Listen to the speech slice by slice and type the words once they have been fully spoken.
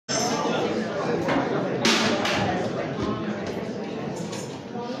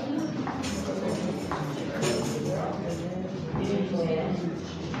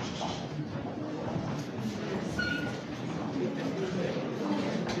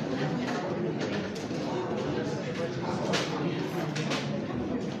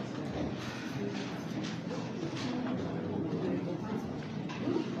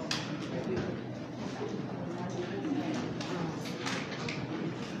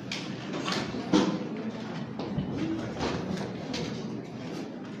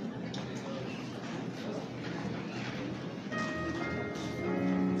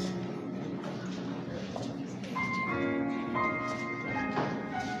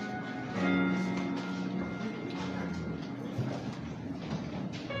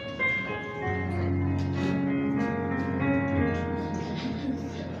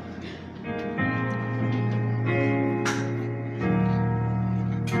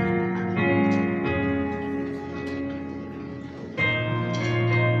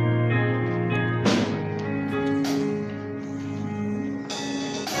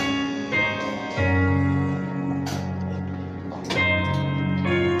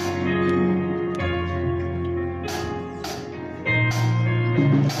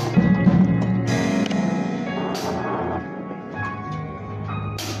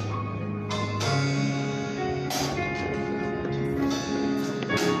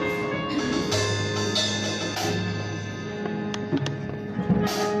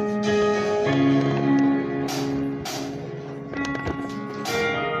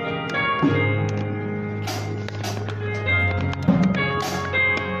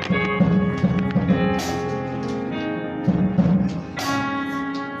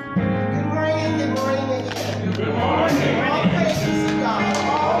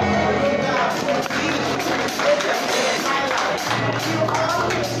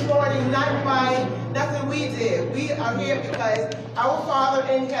are here because our Father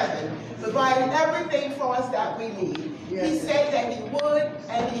in heaven provided everything for us that we need. He said that he would,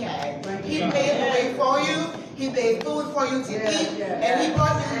 and he had. He made the way for you. He made food for you to eat, and he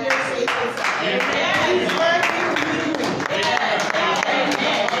brought you here safe and sound. He's working for you.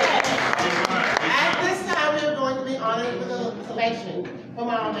 At this time, we are going to be honored with a collection from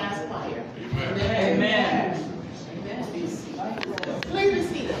our mass choir. Amen. Please be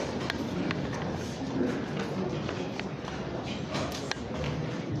seated.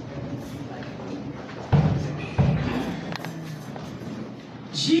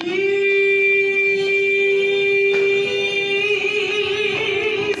 Jesus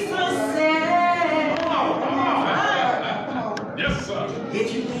said, yes, sir.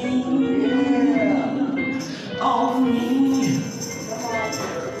 if you lean on me,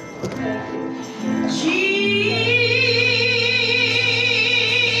 Jesus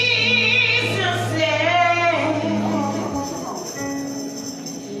said,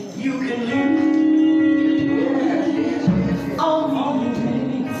 you can lean on me.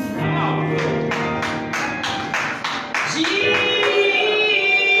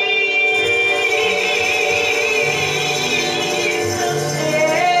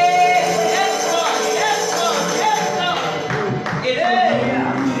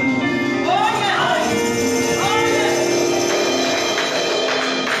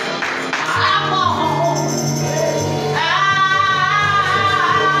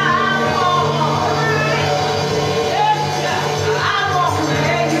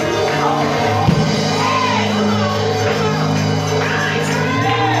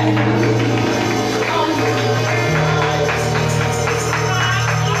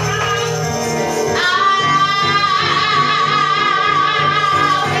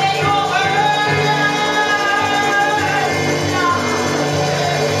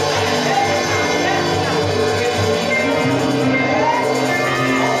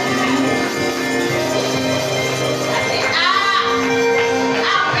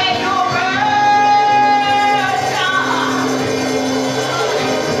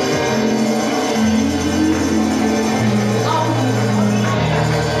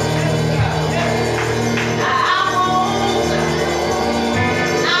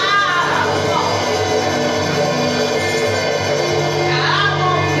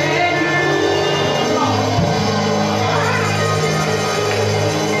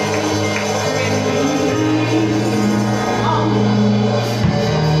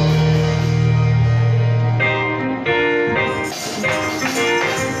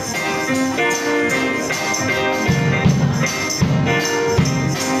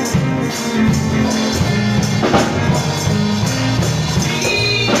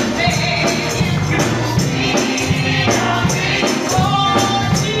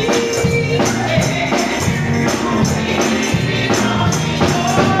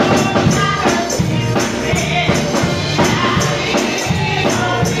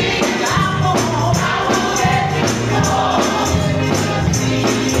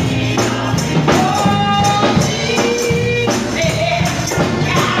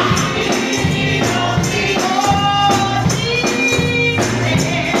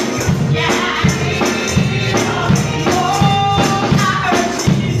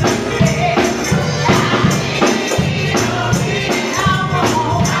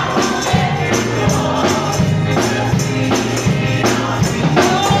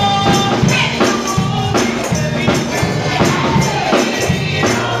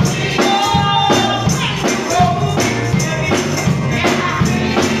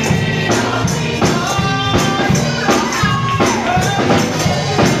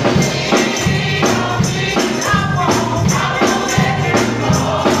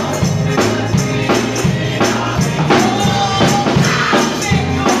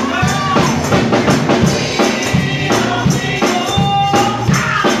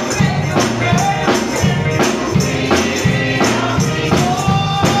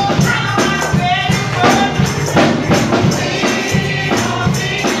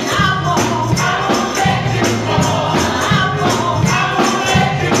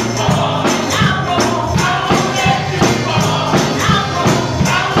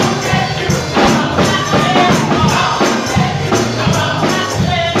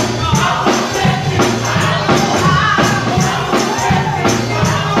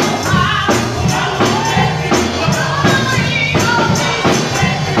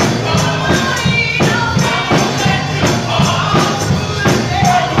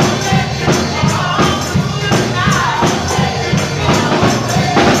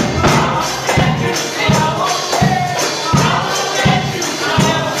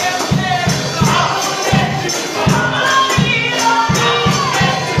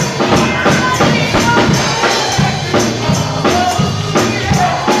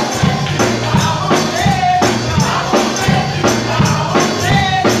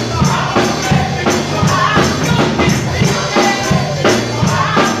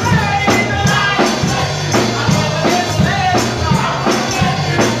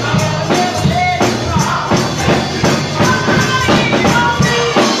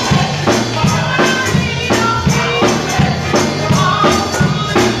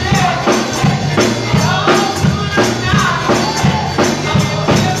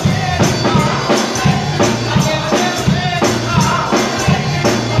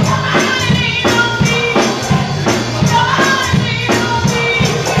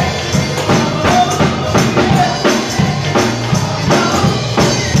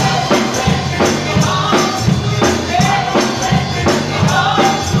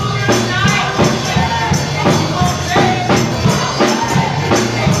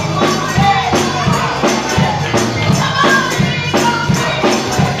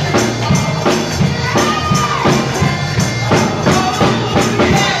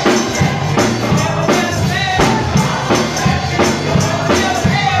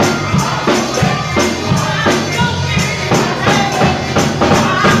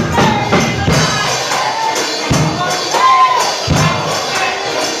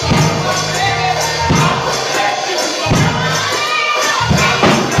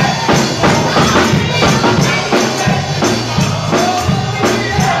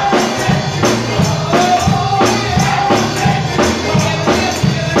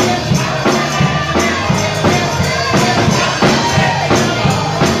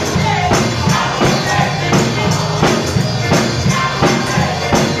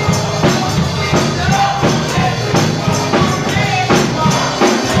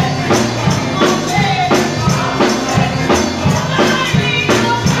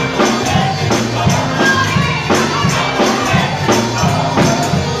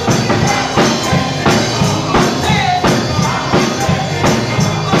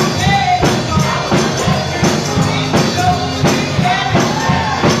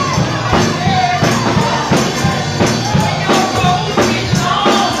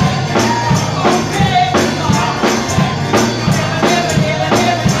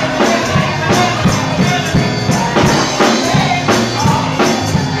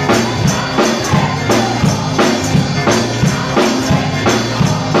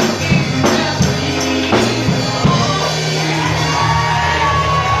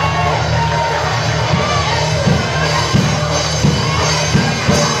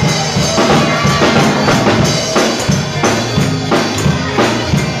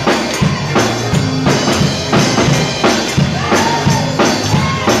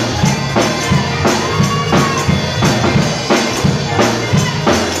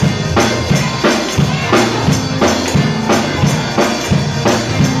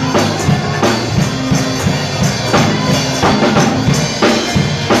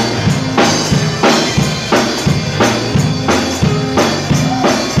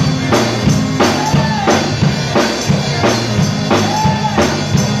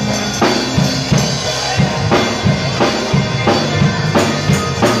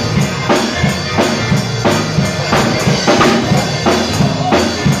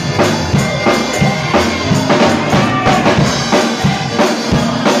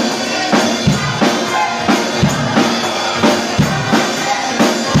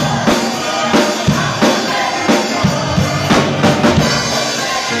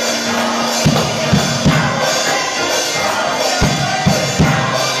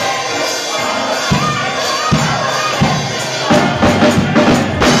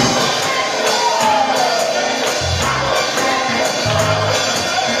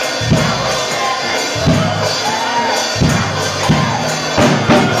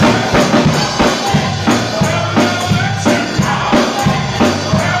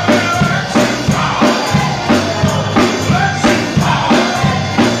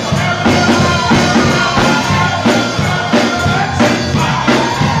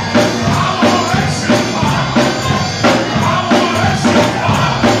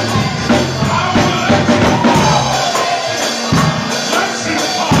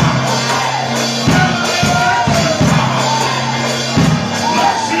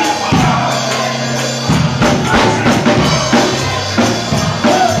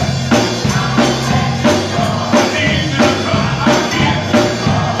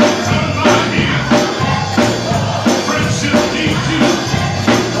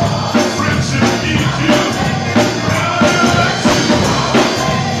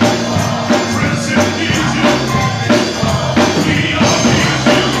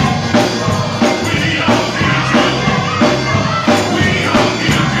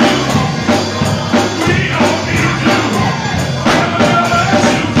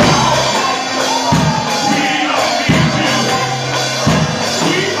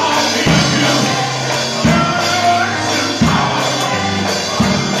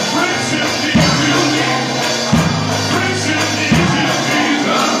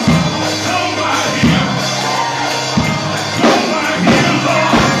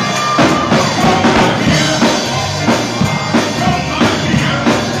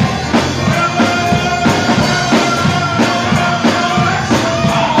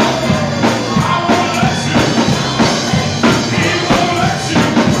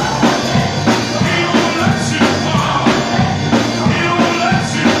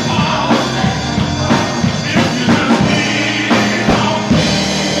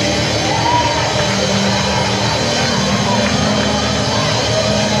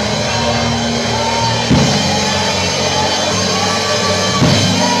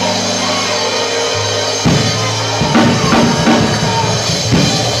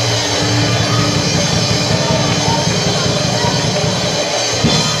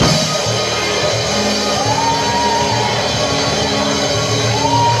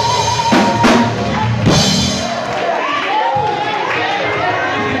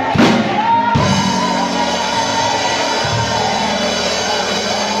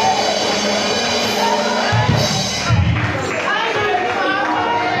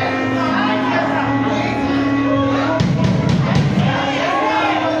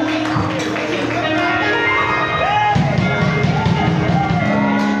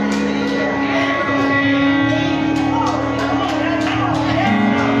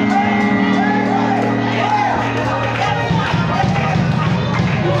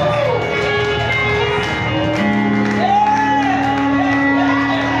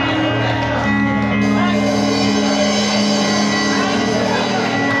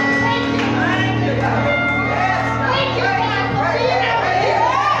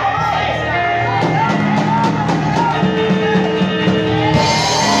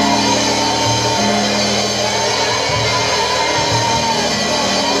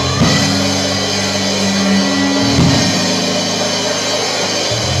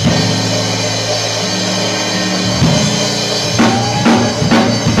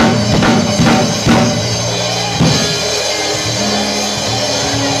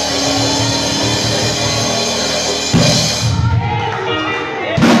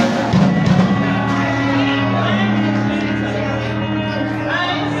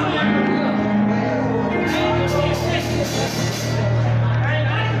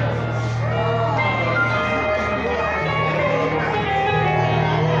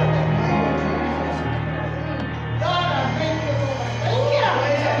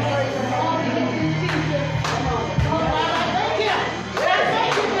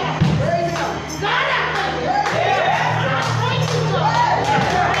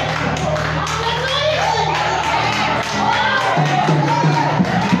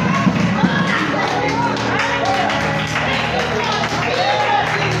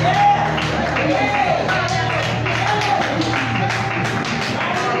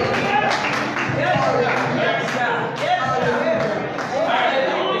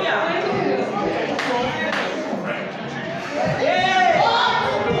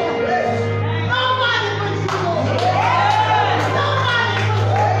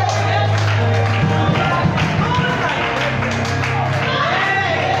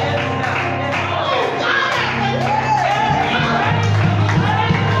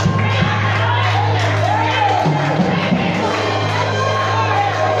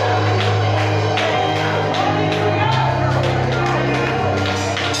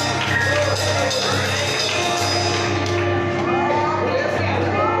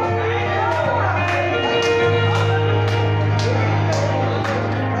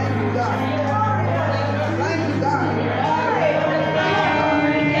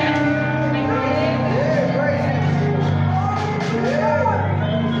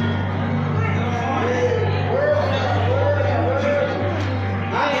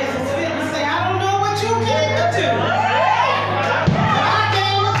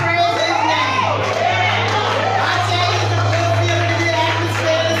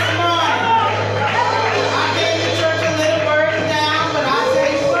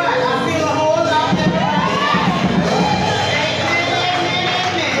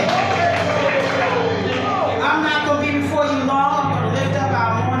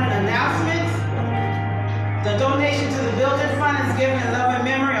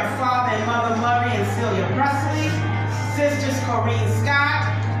 Corrine Scott,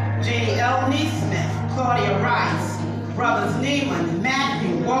 Janie Elney Smith, Claudia Rice, brothers Neiman,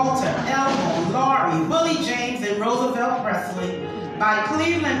 Matthew, Walter, Elmo, Laurie, Willie James, and Roosevelt Presley, by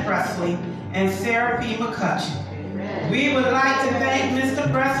Cleveland Presley, and Sarah P. McCutcheon. We would like to thank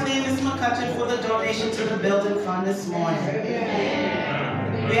Mr. Presley and Ms. McCutcheon for the donation to the building fund this morning.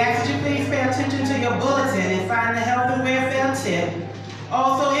 We ask that you please pay attention to your bulletin and find the health and welfare tip.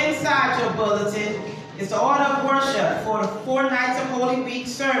 Also inside your bulletin is the order of worship for the 4 nights of Holy Week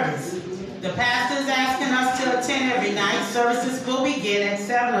service. The pastor is asking us to attend every night. Services will begin at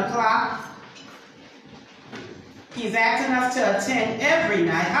 7 o'clock. He's asking us to attend every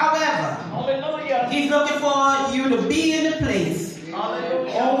night. However, hallelujah, he's looking for you to be in the place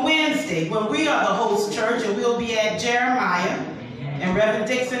on Wednesday when we are the host church, and we'll be at Jeremiah, and Reverend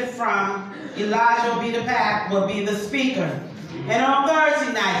Dixon from Elijah will be the speaker. And on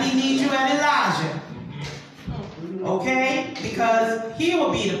Thursday night, he needs you at Elijah. Okay? Because he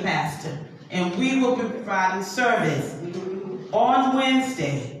will be the pastor, and we will be providing service. On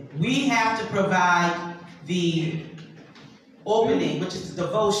Wednesday, we have to provide the opening, which is the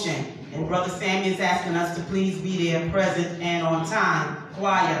devotion. And Brother Sammy is asking us to please be there present and on time.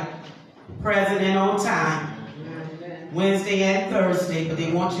 Choir, present and on time. Wednesday and Thursday, but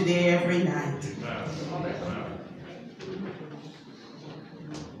they want you there every night.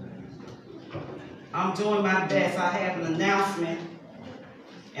 I'm doing my best. I have an announcement,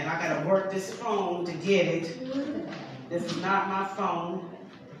 and I gotta work this phone to get it. This is not my phone.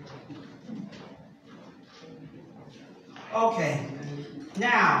 Okay,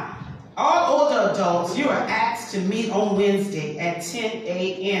 now, all older adults, you are asked to meet on Wednesday at 10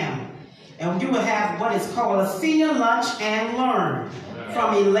 a.m. And you will have what is called a senior lunch and learn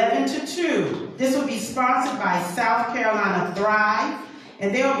from 11 to 2. This will be sponsored by South Carolina Thrive,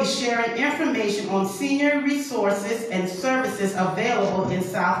 and they will be sharing information on senior resources and services available in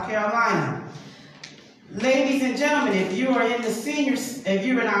South Carolina. Ladies and gentlemen, if you are in the seniors, if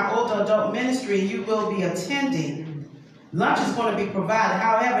you're in our older adult ministry, you will be attending. Lunch is going to be provided.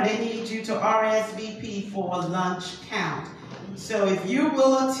 However, they need you to RSVP for a lunch count. So if you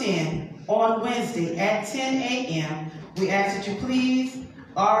will attend on Wednesday at 10 a.m., we ask that you please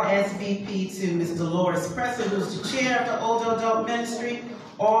RSVP to Ms. Dolores Presley, who's the chair of the older adult ministry,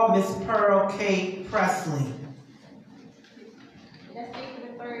 or Ms. Pearl K. Presley. Let's take the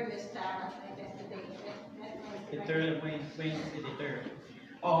 3rd this time. I think that's the date. The 3rd of Wednesday, the 3rd.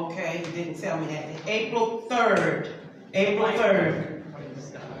 Okay, you didn't tell me that. April 3rd. April 3rd.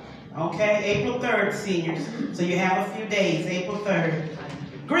 Okay, April 3rd, seniors. So you have a few days, April 3rd.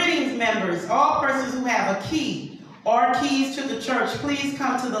 Greetings, members. All persons who have a key or keys to the church, please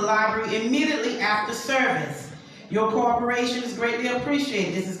come to the library immediately after service. Your cooperation is greatly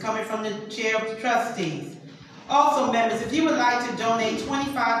appreciated. This is coming from the chair of the trustees. Also, members, if you would like to donate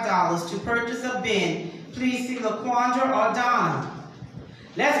 $25 to purchase a bin, please see LaQuandra or Donna.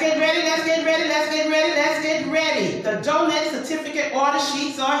 Let's get ready, let's get ready, let's get ready, let's get ready. The donate certificate order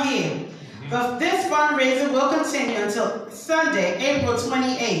sheets are here. This fundraiser will continue until Sunday, April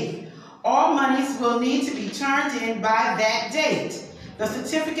 28th. All monies will need to be turned in by that date. The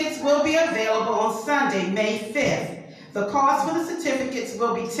certificates will be available on Sunday, May 5th. The cost for the certificates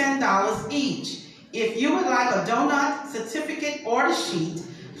will be $10 each. If you would like a donut certificate order sheet,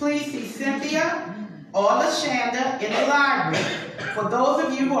 please see Cynthia or LaShanda in the library. For those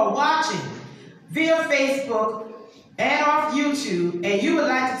of you who are watching via Facebook and off YouTube, and you would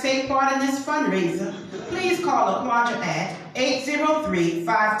like to take part in this fundraiser, please call LaQuandra at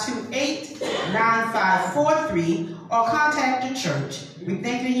 803-528-9543 or contact the church. We're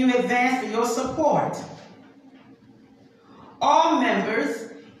thanking you in advance for your support. All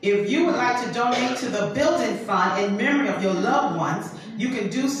members, if you would like to donate to the building fund in memory of your loved ones, you can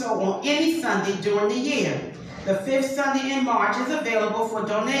do so on any Sunday during the year. The 5th Sunday in March is available for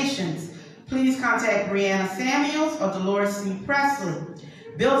donations. Please contact Brianna Samuels or Dolores C. Presley.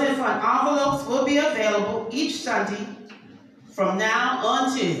 Building fund envelopes will be available each Sunday from now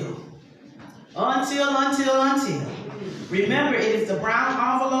until. Remember, it is the brown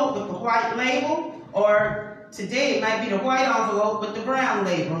envelope with the white label, or today it might be the white envelope with the brown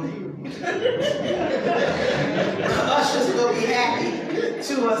label. The ushers will be happy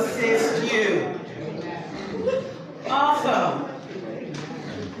to assist you. Also,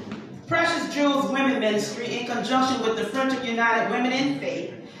 Precious Jewels Women Ministry, in conjunction with the Frederick United Women in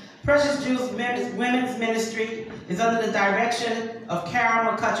Faith, Precious Jewels Women's Ministry is under the direction of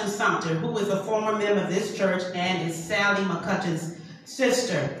Carol McCutcheon Sumter, who is a former member of this church and is Sally McCutcheon's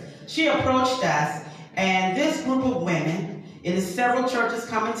sister. She approached us, and this group of women It is several churches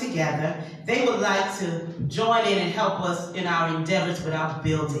coming together. They would like to join in and help us in our endeavors with our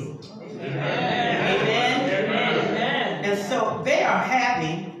building. Amen. Amen. And so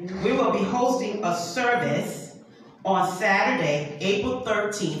we will be hosting a service on Saturday, April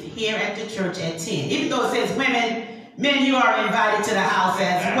 13th, here at the church at 10. Even though it says women, men, you are invited to the house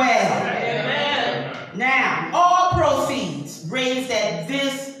as well. Amen. Now, all proceeds raised at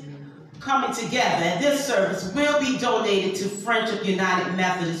this coming together at this service will be donated to Friendship United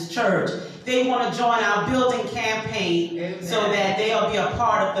Methodist Church. They want to join our building campaign. Amen. So that they'll be a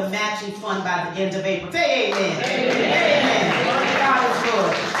part of the matching fund by the end of April. Say amen. Amen. Amen. God is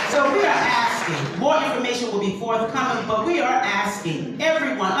good. So we are asking, more information will be forthcoming, but we are asking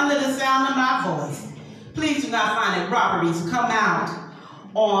everyone under the sound of my voice, please do not find it robbery to come out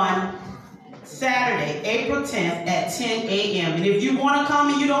on Saturday, April 10th at 10 a.m. And if you want to come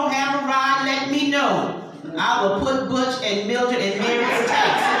and you don't have a ride, let me know. I will put Butch and Mildred and Mary's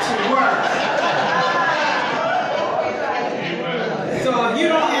taxi to work. So if you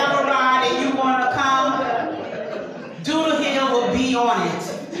don't have a ride and you want to come, Doodle Hill will be on it,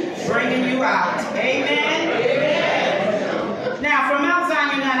 bringing you out. Amen? Amen. Now, from Mount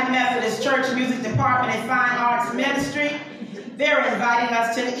Zion United Methodist Church Music Department and Fine Arts Ministry, they're inviting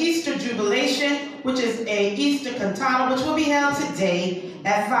us to the Easter Jubilation, which is a Easter cantata, which will be held today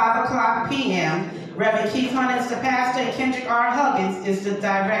at 5 p.m. Reverend Keith Hunt is the pastor, and Kendrick R. Huggins is the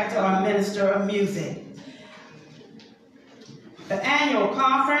director or minister of music. The annual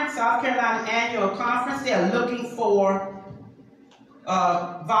conference, South Carolina Annual Conference, they are looking for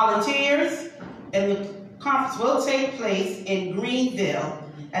volunteers, and the conference will take place in Greenville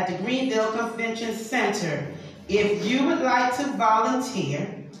at the Greenville Convention Center. If you would like to volunteer,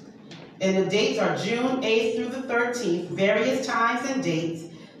 and the dates are June 8th through the 13th, various times and dates,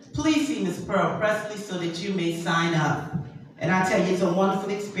 please see Ms. Pearl Presley so that you may sign up. And I tell you, it's a wonderful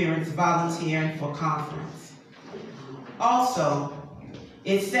experience volunteering for conference. Also,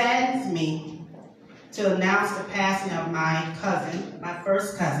 it saddens me to announce the passing of my cousin, my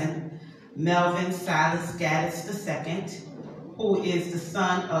first cousin, Melvin Silas Gaddis II, who is the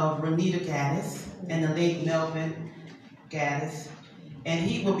son of Renita Gaddis and the late Melvin Gaddis. And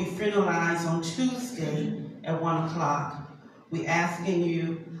he will be funeralized on Tuesday at 1 o'clock. We're asking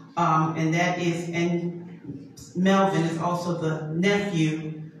you, and Melvin is also the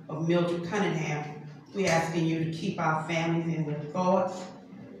nephew of Mildred Cunningham. We're asking you to keep our families in your thoughts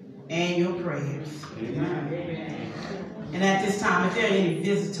and your prayers. Amen. And at this time, if there are any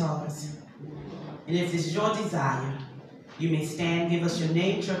visitors, and if it's your desire, you may stand, give us your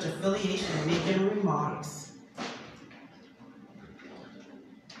name, church affiliation, and make your remarks.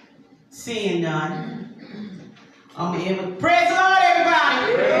 Seeing none, I'm able to praise the Lord,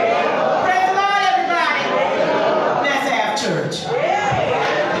 everybody. Praise the Lord, everybody. Let's have church.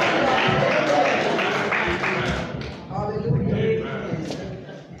 Hallelujah.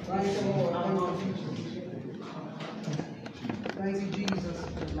 Thank the Lord. Thank you, Jesus.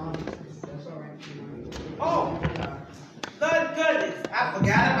 That's all right. Oh, good goodness. I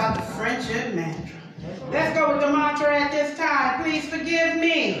forgot about the friendship mantra. Let's go with the mantra at this time. Please forgive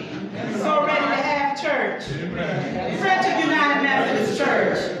me. So ready to have church. Friendship United Methodist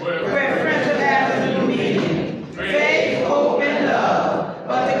Church, where friendship has a new meaning. Faith, hope, and love.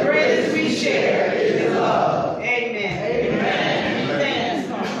 But the greatest we share is love. Amen. Amen. Thank you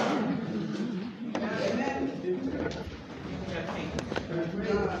so much.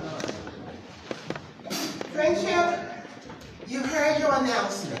 Friendship, you heard your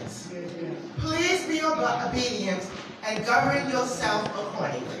announcements. Please be obedient and govern yourself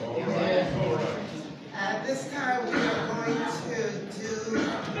accordingly. At this time, we are going to do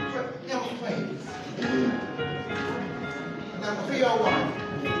hymn praise. Number 301.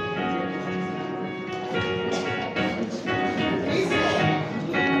 Please stand.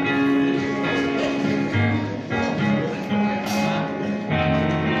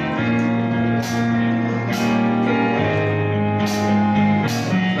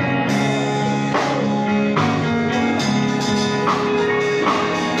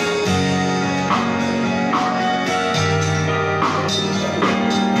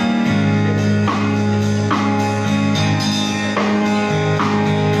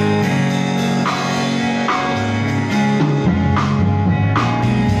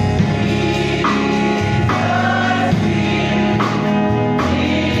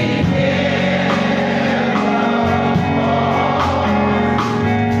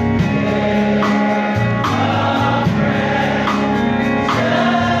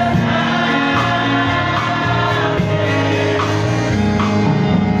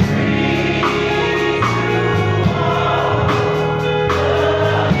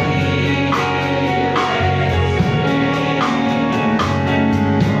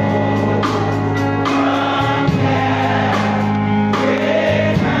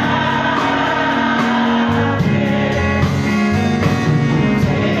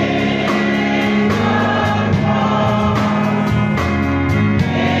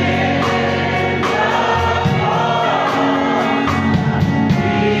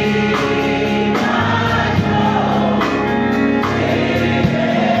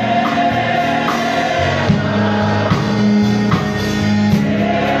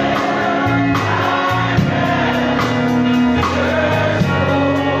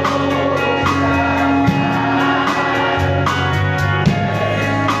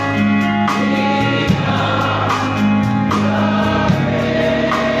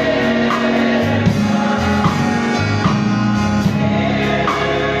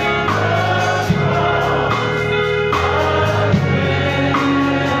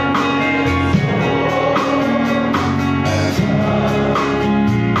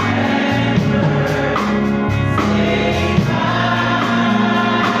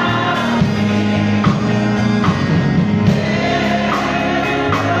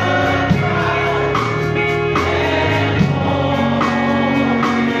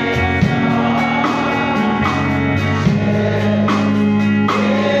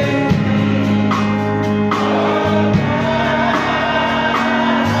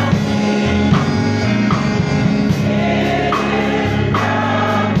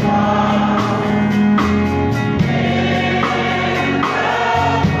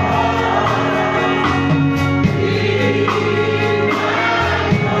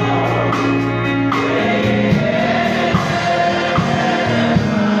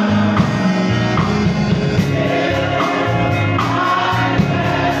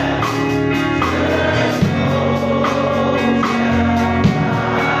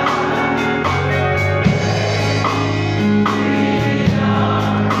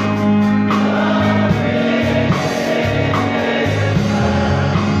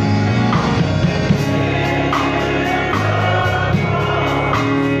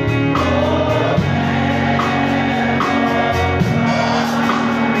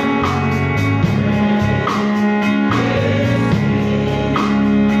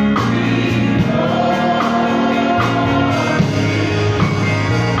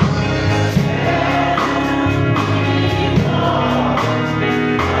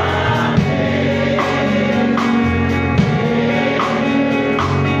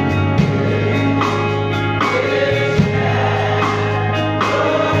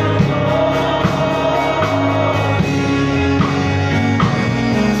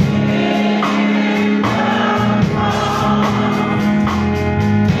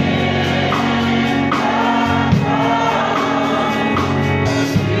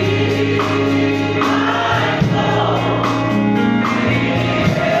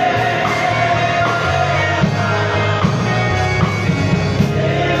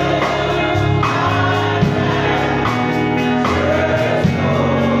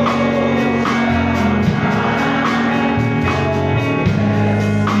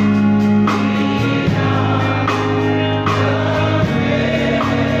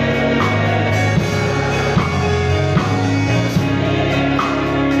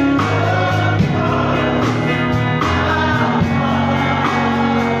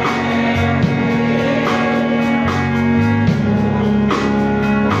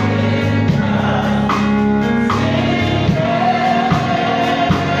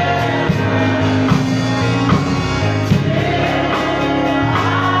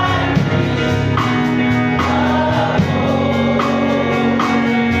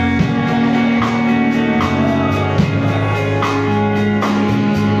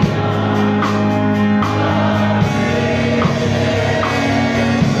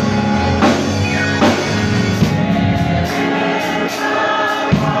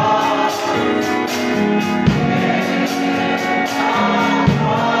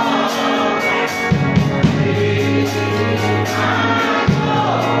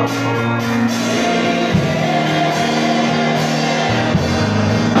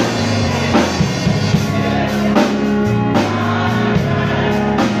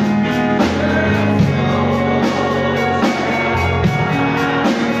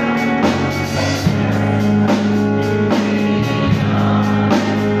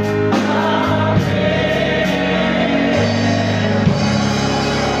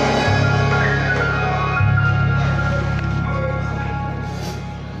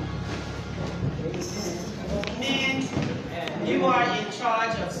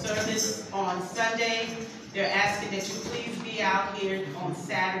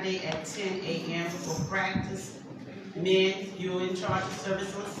 Saturday at 10 a.m. for practice. Men, you're in charge of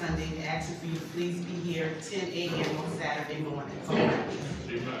service on Sunday. Asking for you to please be here at 10 a.m. on Saturday morning for practice.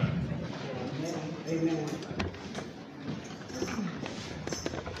 Amen.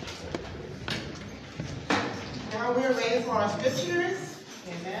 Now we're ready for our scriptures.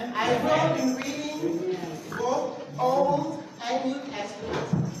 Amen. I will be reading both Old and New Testament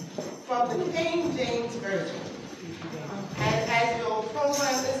from the King James Version. And as your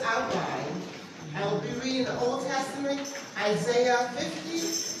program is outlined, I will be reading the Old Testament, Isaiah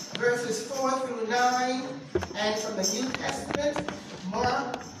 50, verses 4 through 9, and from the New Testament,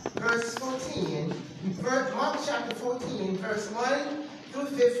 Mark chapter 14, verse 1 through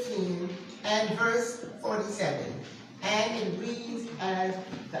 15, and verse 47. And it reads as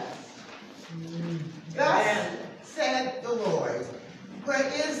thus. Thus said the Lord, where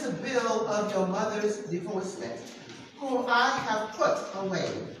is the bill of your mother's divorcement, whom I have put away?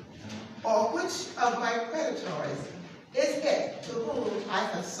 Or which of my creditors is it to whom I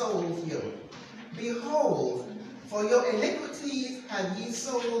have sold you? Behold, for your iniquities have ye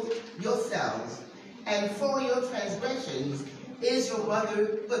sold yourselves, and for your transgressions is your mother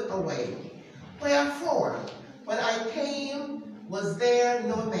put away. Wherefore, when I came, was there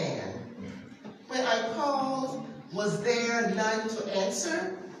no man? When I called, was there none to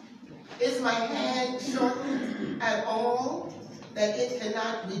answer? Is my hand shortened at all, that it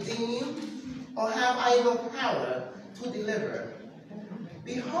cannot redeem? Or have I no power to deliver?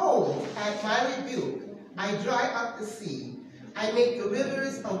 Behold, at my rebuke, I dry up the sea. I make the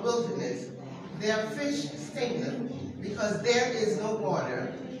rivers a wilderness. Their fish stinketh, because there is no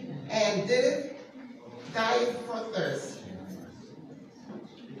water, and dieth for thirst.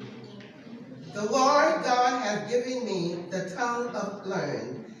 The Lord God hath given me the tongue of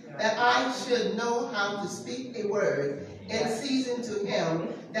learned, that I should know how to speak a word in season to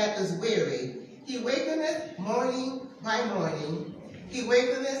him that is weary. He wakeneth morning by morning. He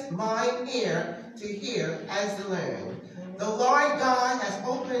wakeneth mine ear to hear as to learn. The Lord God hath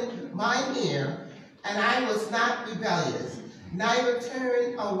opened mine ear, and I was not rebellious, neither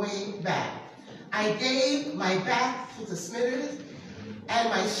turned away back. I gave my back to the smitters, and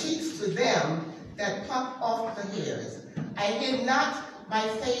my cheeks to them that pluck off the hairs. I hid not my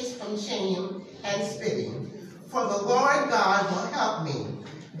face from shame and spitting, for the Lord God will help me.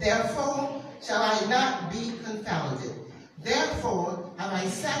 Therefore shall I not be confounded. Therefore have I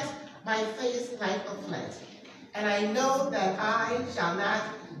set my face like a flint, and I know that I shall not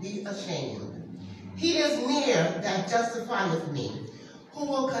be ashamed. He is near that justifieth me. Who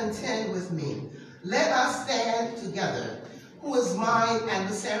will contend with me? Let us stand together. Who is mine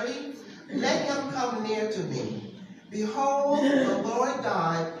adversary? Let him come near to me. Behold, the Lord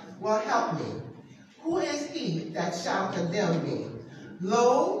God will help me. Who is he that shall condemn me?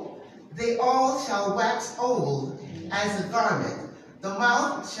 Lo, they all shall wax old as a garment. The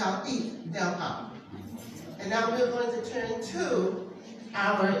mouth shall eat them up. And now we're going to turn to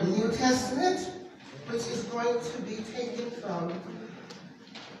our New Testament, which is going to be taken from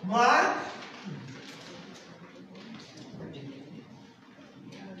Mark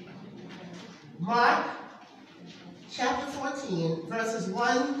chapter 14, verses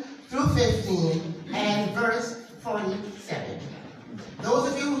 1 through 15, and verse 47.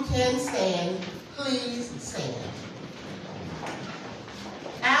 Those of you who can stand, please stand.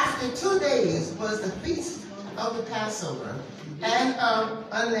 After 2 days was the feast of the Passover, and of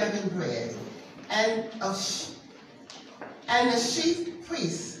unleavened bread, and the chief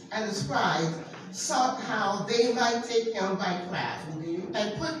priests and the scribes sought how they might take him by craft,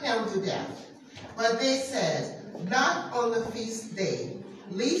 and put him to death. But they said, not on the feast day,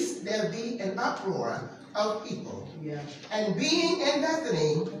 lest there be an uproar of people. Yeah. And being in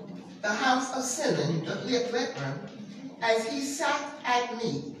Bethany, the house of Simon the leper, as he sat at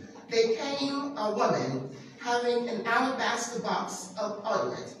meat, there came a woman having an alabaster box of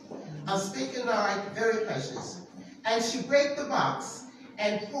ointment, of spikenard very precious. And she brake the box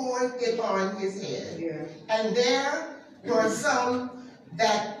and poured it on his head. Yeah. And there were some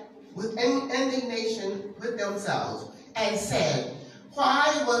that with indignation with themselves, and said,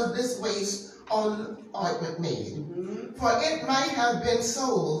 why was this waste on ointment made? For it might have been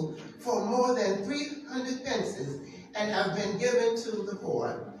sold for more than 300 pences, and have been given to the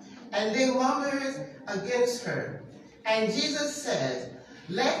poor. And they murmured against her. And Jesus said,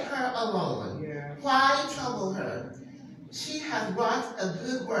 let her alone. Yeah. Why trouble her? She hath wrought a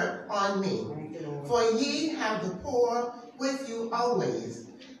good work on me. For ye have the poor with you always,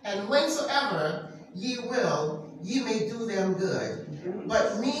 and whensoever ye will, ye may do them good.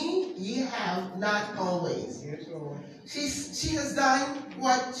 But me ye have not always. She has done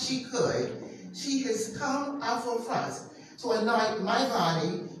what she could. She has come out from front to anoint my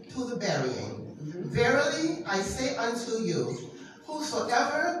body to the burying. Verily I say unto you,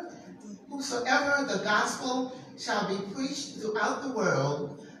 whosoever the gospel shall be preached throughout the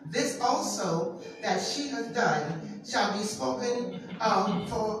world, this also that she has done shall be spoken of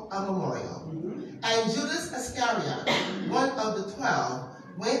for a memorial. And Judas Iscariot, one of the 12,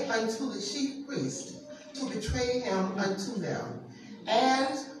 went unto the chief priests to betray him unto them.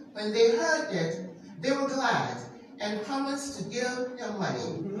 And when they heard it, they were glad and promised to give him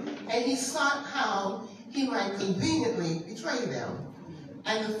money. And he sought how he might conveniently betray them.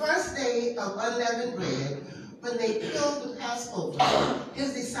 And the first day of unleavened bread, when they killed the Passover,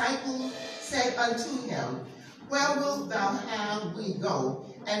 his disciples said unto him, where wilt thou have we go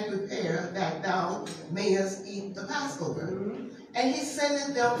and prepare that thou mayest eat the Passover? And he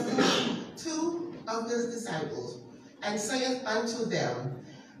sendeth them two of his disciples, and saith unto them,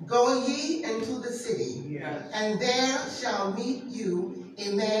 go ye into the city, and there shall meet you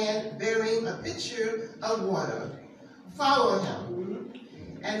a man bearing a pitcher of water. Follow him.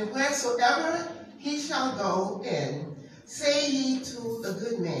 And wheresoever he shall go in, say ye to the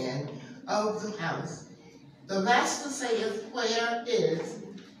good man of the house, the master saith, where is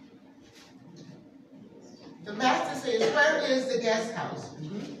the guest house,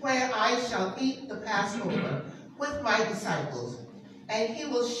 where I shall eat the Passover with my disciples? And he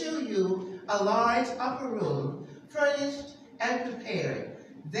will shew you a large upper room, furnished and prepared.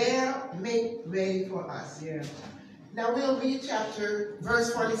 There make ready for us. Now we'll read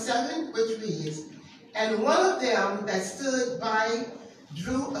verse 47, which reads, and one of them that stood by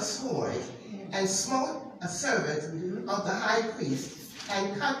drew a sword, and smote a servant of the high priest,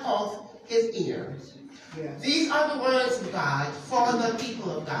 and cut off his ear. These are the words of God for the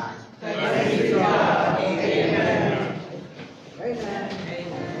people of God. Thanks be to God. Amen. Amen.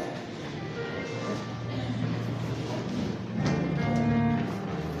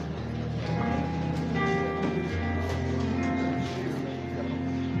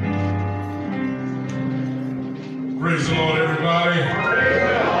 Praise the Lord, everybody.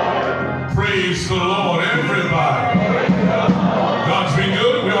 Praise the Lord, everybody. God's been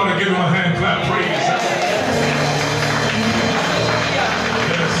good. We ought to give him a hand clap. Praise.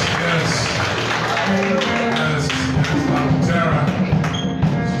 Yes. Tara,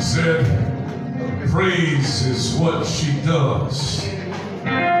 she said, praise is what she does.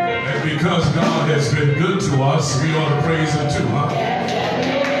 And because God has been good to us, we ought to praise him too, huh?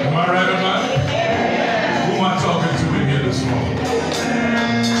 Am I right about it? Who am I talking to in here this morning?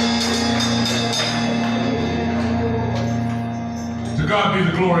 To God be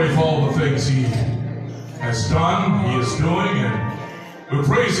the glory for all the things he has done, he is doing, and we're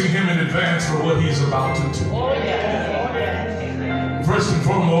praising him in advance for what he's about to do. First and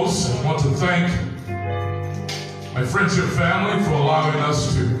foremost, I want to thank my friendship family for allowing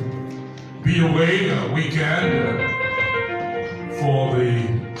us to be away a weekend for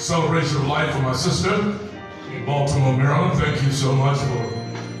the celebration of life for my sister in Baltimore, Maryland. Thank you so much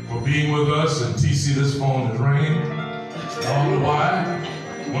for being with us. And TC, this phone is ringing. I don't know why.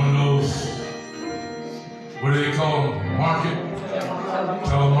 One of those, what do they call them?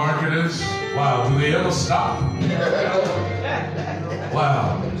 Telemarketers. Wow, do they ever stop?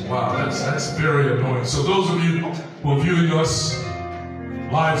 Wow, that's very annoying. So those of you who are viewing us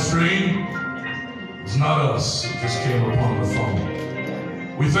live stream, it's not us, it just came upon the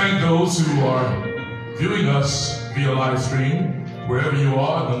phone. We thank those who are viewing us via live stream, wherever you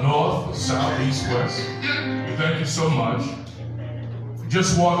are, in the north, the south, east, west. We thank you so much.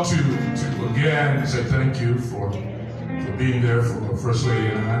 Just want to again say thank you for being there for First Lady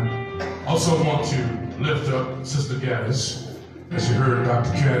and I. Also want to lift up Sister Gaddis. As you heard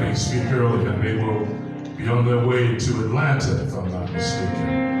Dr. Caddy speak earlier, and they will be on their way to Atlanta, if I'm not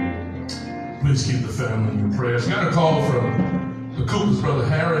mistaken. Please keep the family in your prayers. Got a call from the Coopers, Brother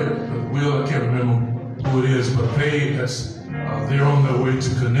Harry, Will, I can't remember who it is, but they're on their way to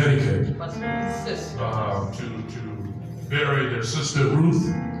Connecticut to bury their sister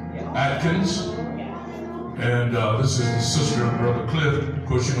Ruth Atkins. And this is the sister of Brother Cliff. Of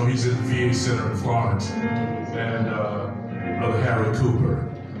course, you know he's at the VA Center in Florence. And Brother Harry Cooper.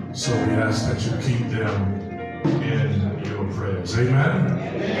 So we ask that you keep them in your prayers. Amen?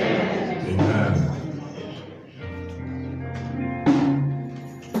 Amen.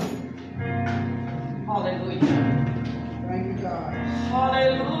 Hallelujah. Thank you, God.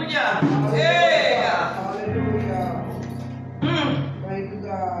 Hallelujah. Yeah. Hallelujah. Thank you,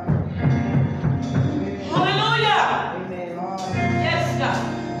 God. Hallelujah. Amen. Yes, God.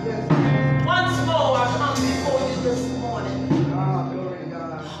 Yes. Once more I come before you this morning.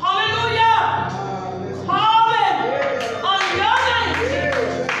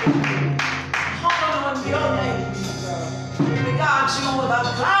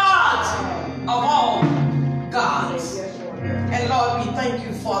 Lord, we thank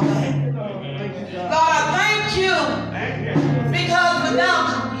you for that. Lord, I thank you because without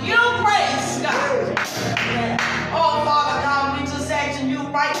your grace, God, oh, Father God, we just asking you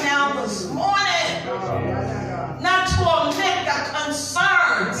right now this morning not to omit the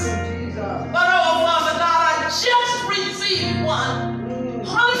concerns, but oh, Father God, I just received one.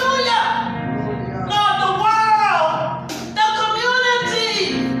 Hallelujah. Lord, the world, the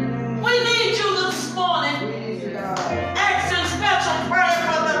community, we need you this morning. Asking special prayer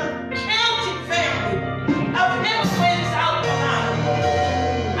for the Canty family of Hemsway, South Carolina.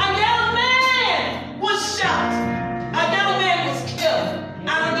 A young man was shot. A young man was killed. I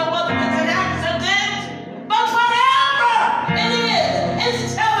don't know whether it's an accident, but whatever it is,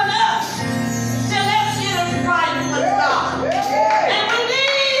 it's telling us to let's get it right with God. And we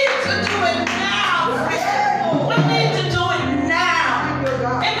need to do it now. We need to do it now.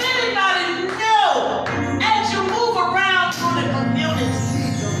 If anybody know, as you move around through the community,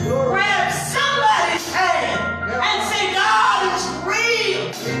 grab somebody's hand and say, God is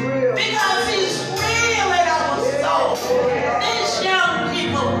real. Because He's real in our soul. These young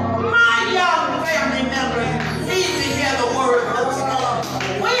people, my young family members, need to hear the word this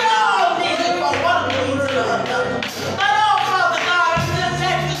morning. We all need it for one reason or another. But oh, Father God, I'm just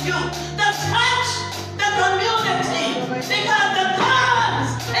asking you to touch the community because the guns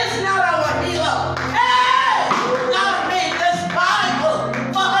is not our healer. Hey! God made this Bible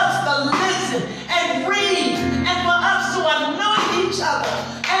for us to listen and read and for us to anoint each other.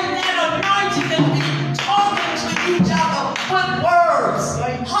 And that anointing can be talking to each other with words.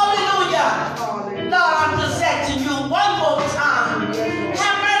 Hallelujah. Lord, I'm just asking you one more time.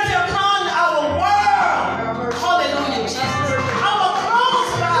 Have mercy upon our world. Hallelujah, Jesus. Our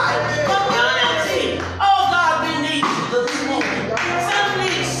close by community. Oh God, we need you this morning. Some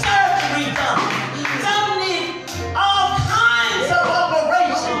need surgery done. Some need all kinds of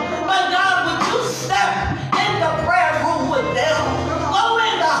operation. But God, would you step in the prayer room with them? Go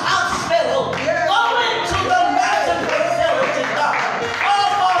in the hospital. Go into the nursing facility, God. Oh,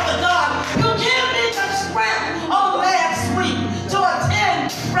 Father God, you give me the strength on last week to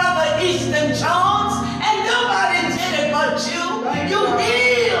attend Brother Easton Jones, and nobody did it but you. You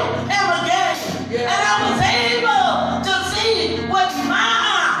healed him again. And I was able to see with my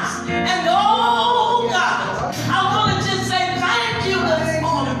eyes. And oh, God, I want to just say thank you this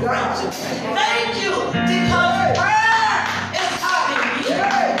morning, Rachel. Thank you, because prayer is helping me.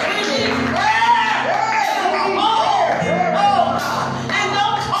 We need prayer in our homes. Oh, God. And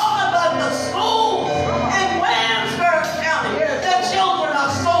don't talk about the schools in Williamsburg County. The children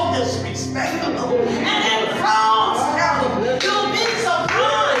are so disrespectful. And in France County, you'll be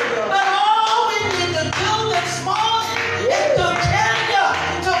surprised. But all we need to do this morning is to Kenya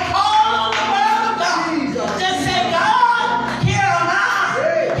to call on the word of God. Just say, God, here am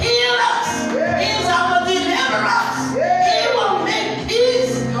I. Heal us.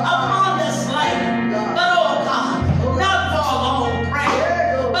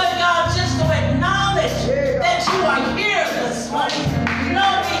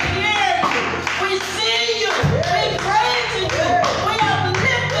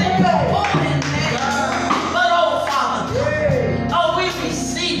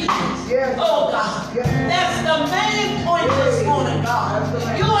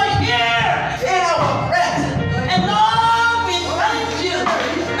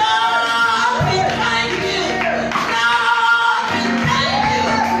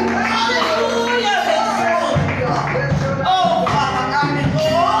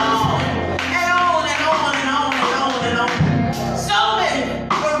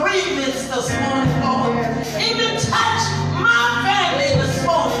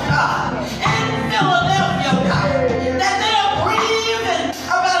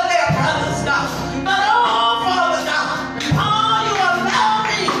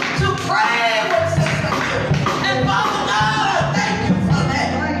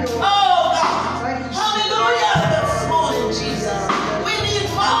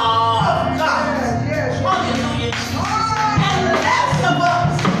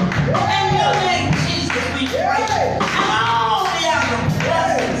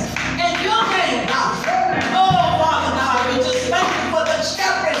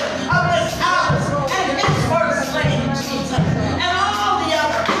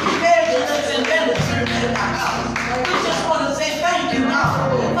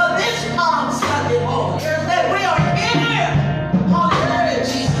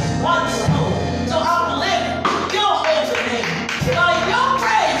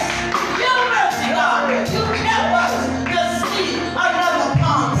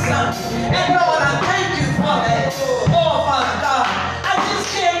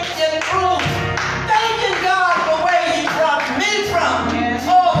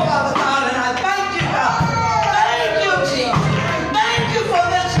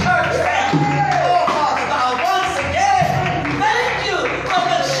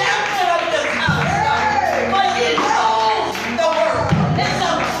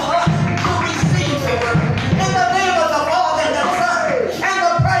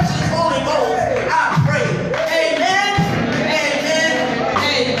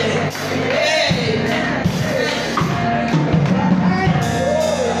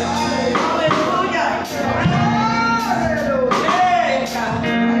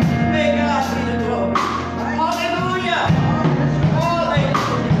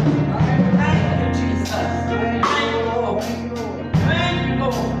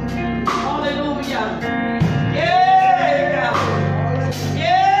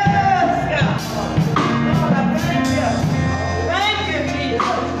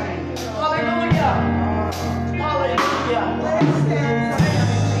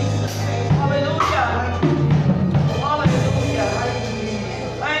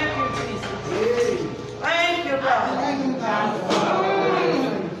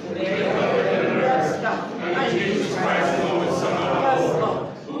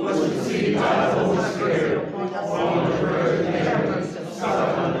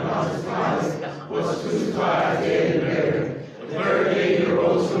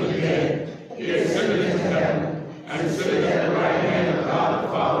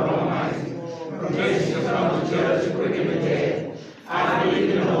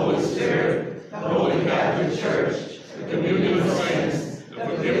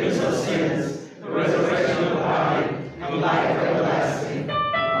 sins, the resurrection of the body, and life everlasting.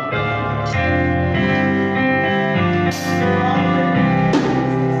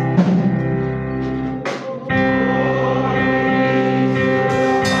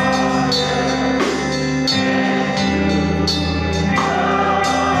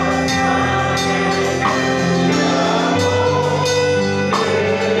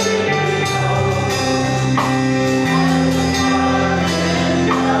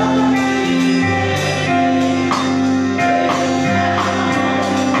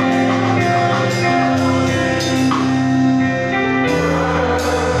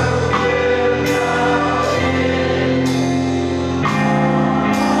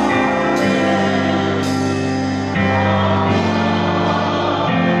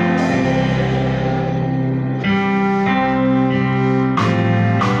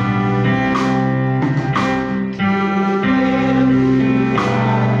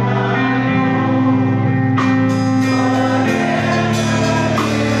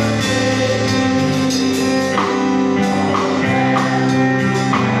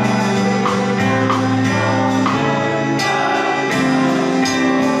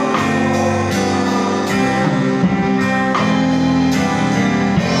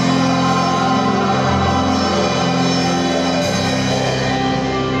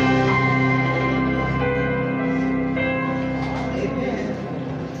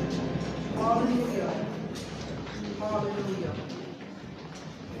 Hallelujah.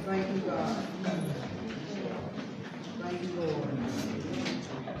 Thank you, God. Thank you, Lord.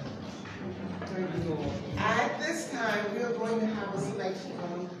 Thank you, Lord. At this time, we are going to have a selection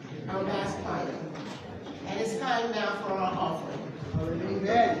from our mass choir. And it's time now for our offering.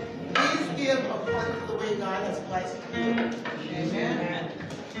 Hallelujah. Please give according to the way God has blessed you. Amen.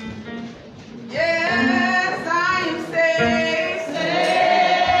 Yes, I am saved.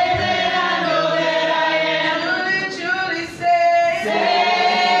 Thank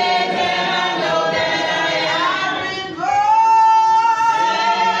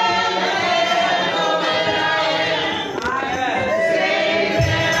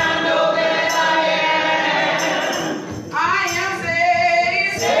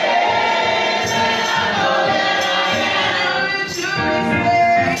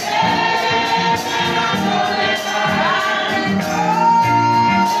you.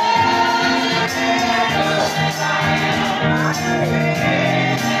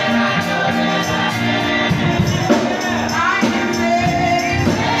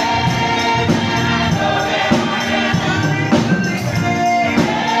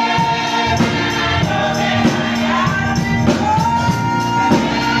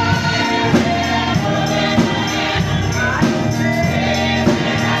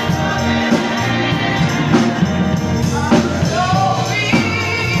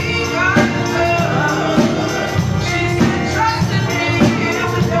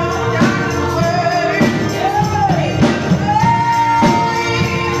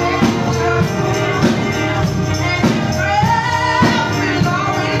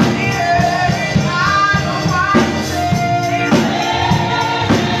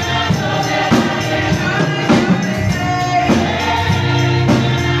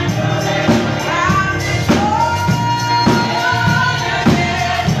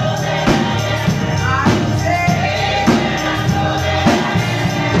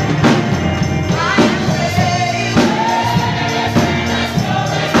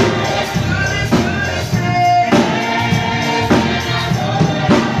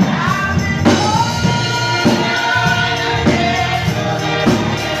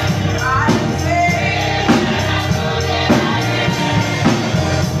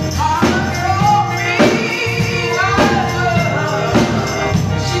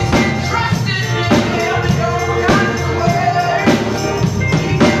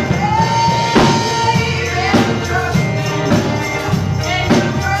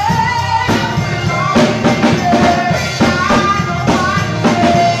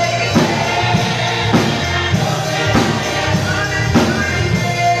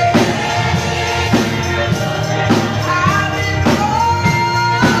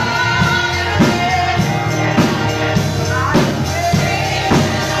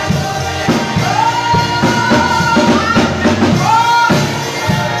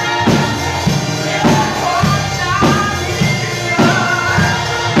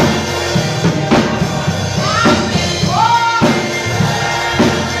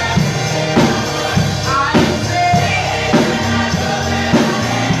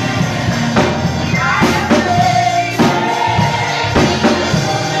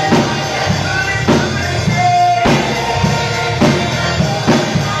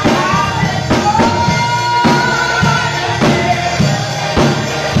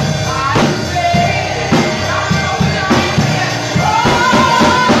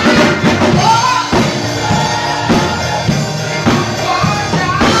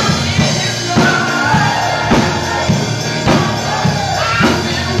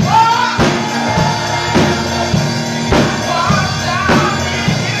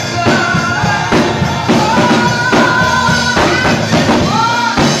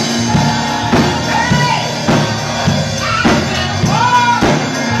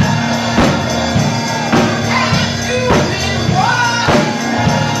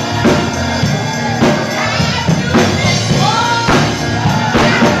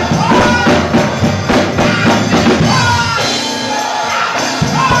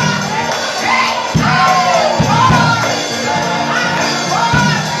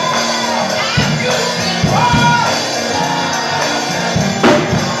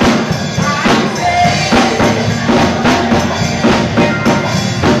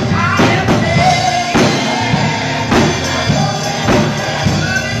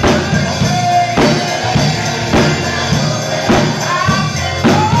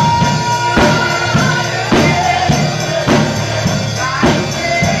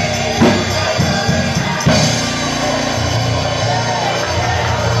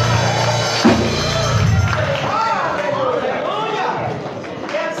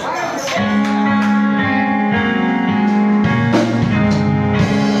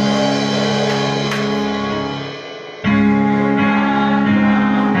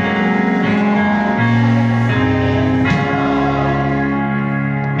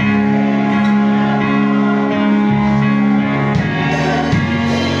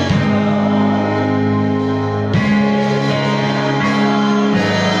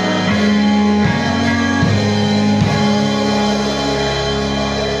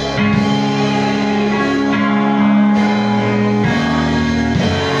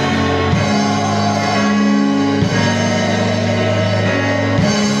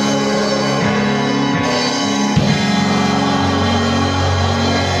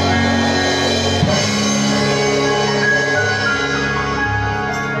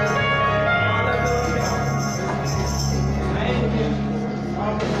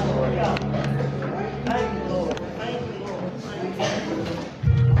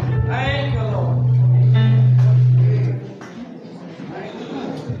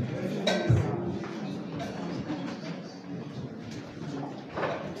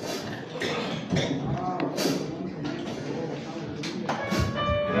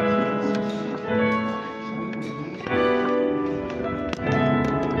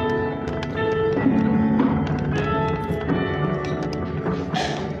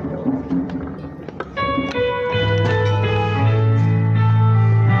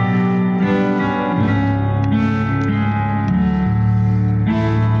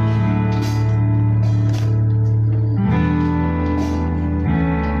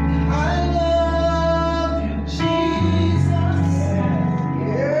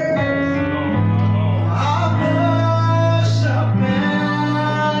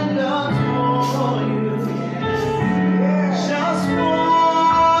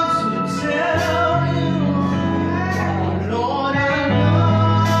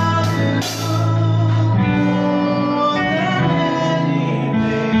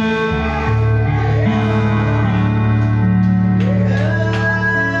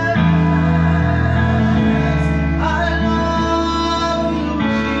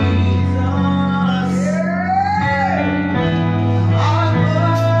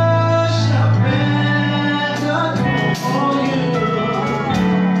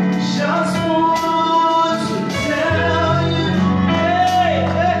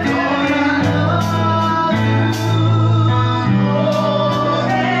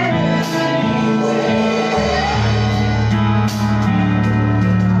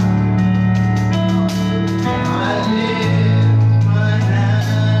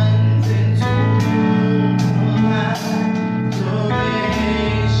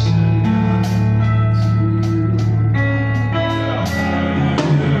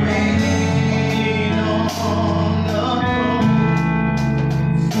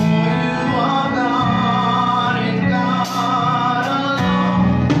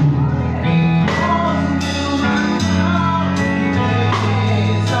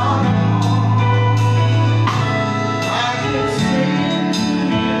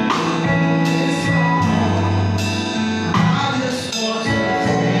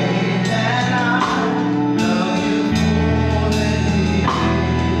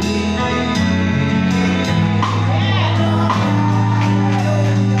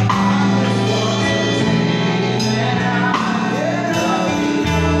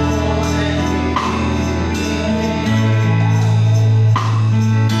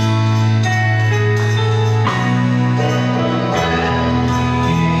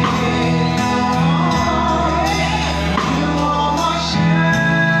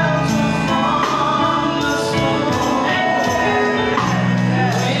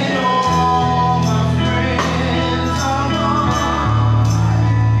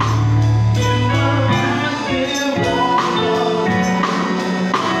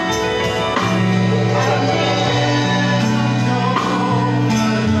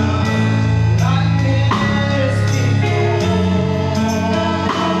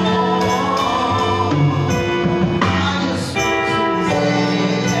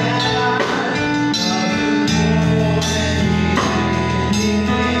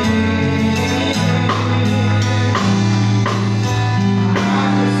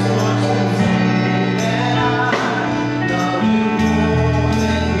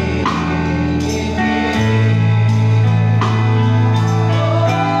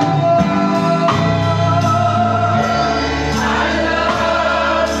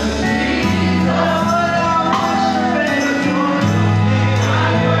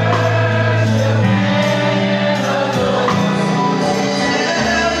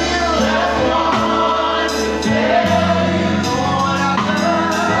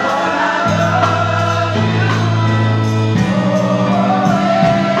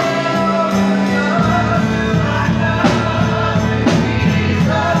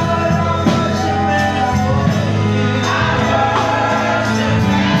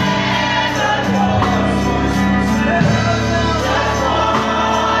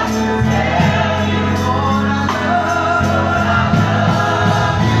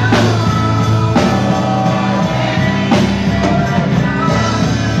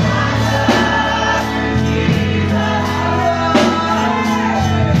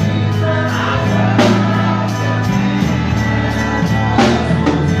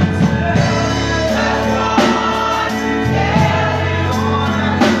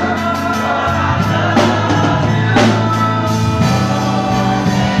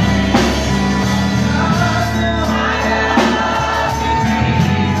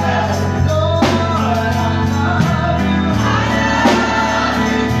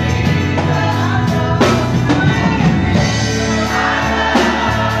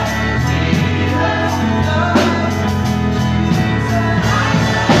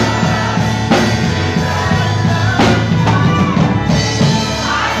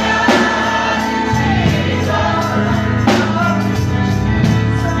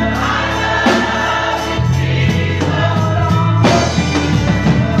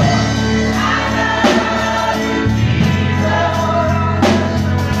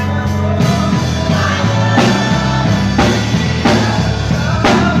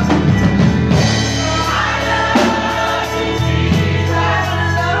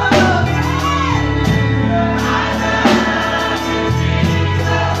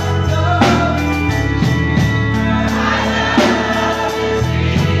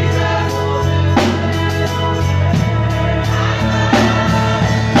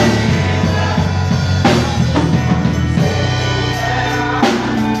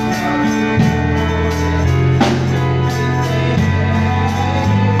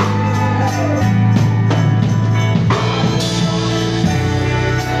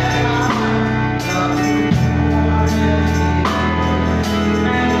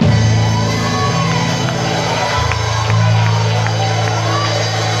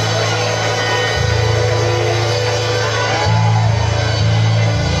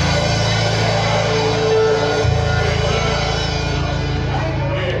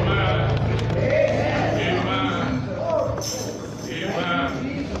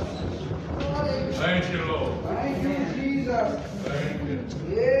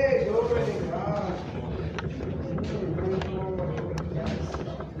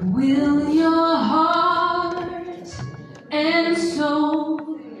 Will your heart and soul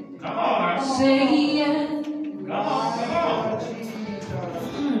say yes?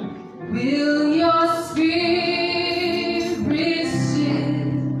 Will your spirit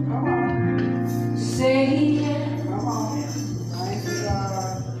still say yes?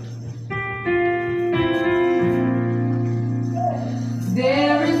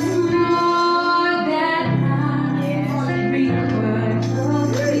 There is more that I require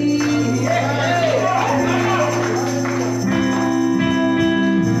of thee.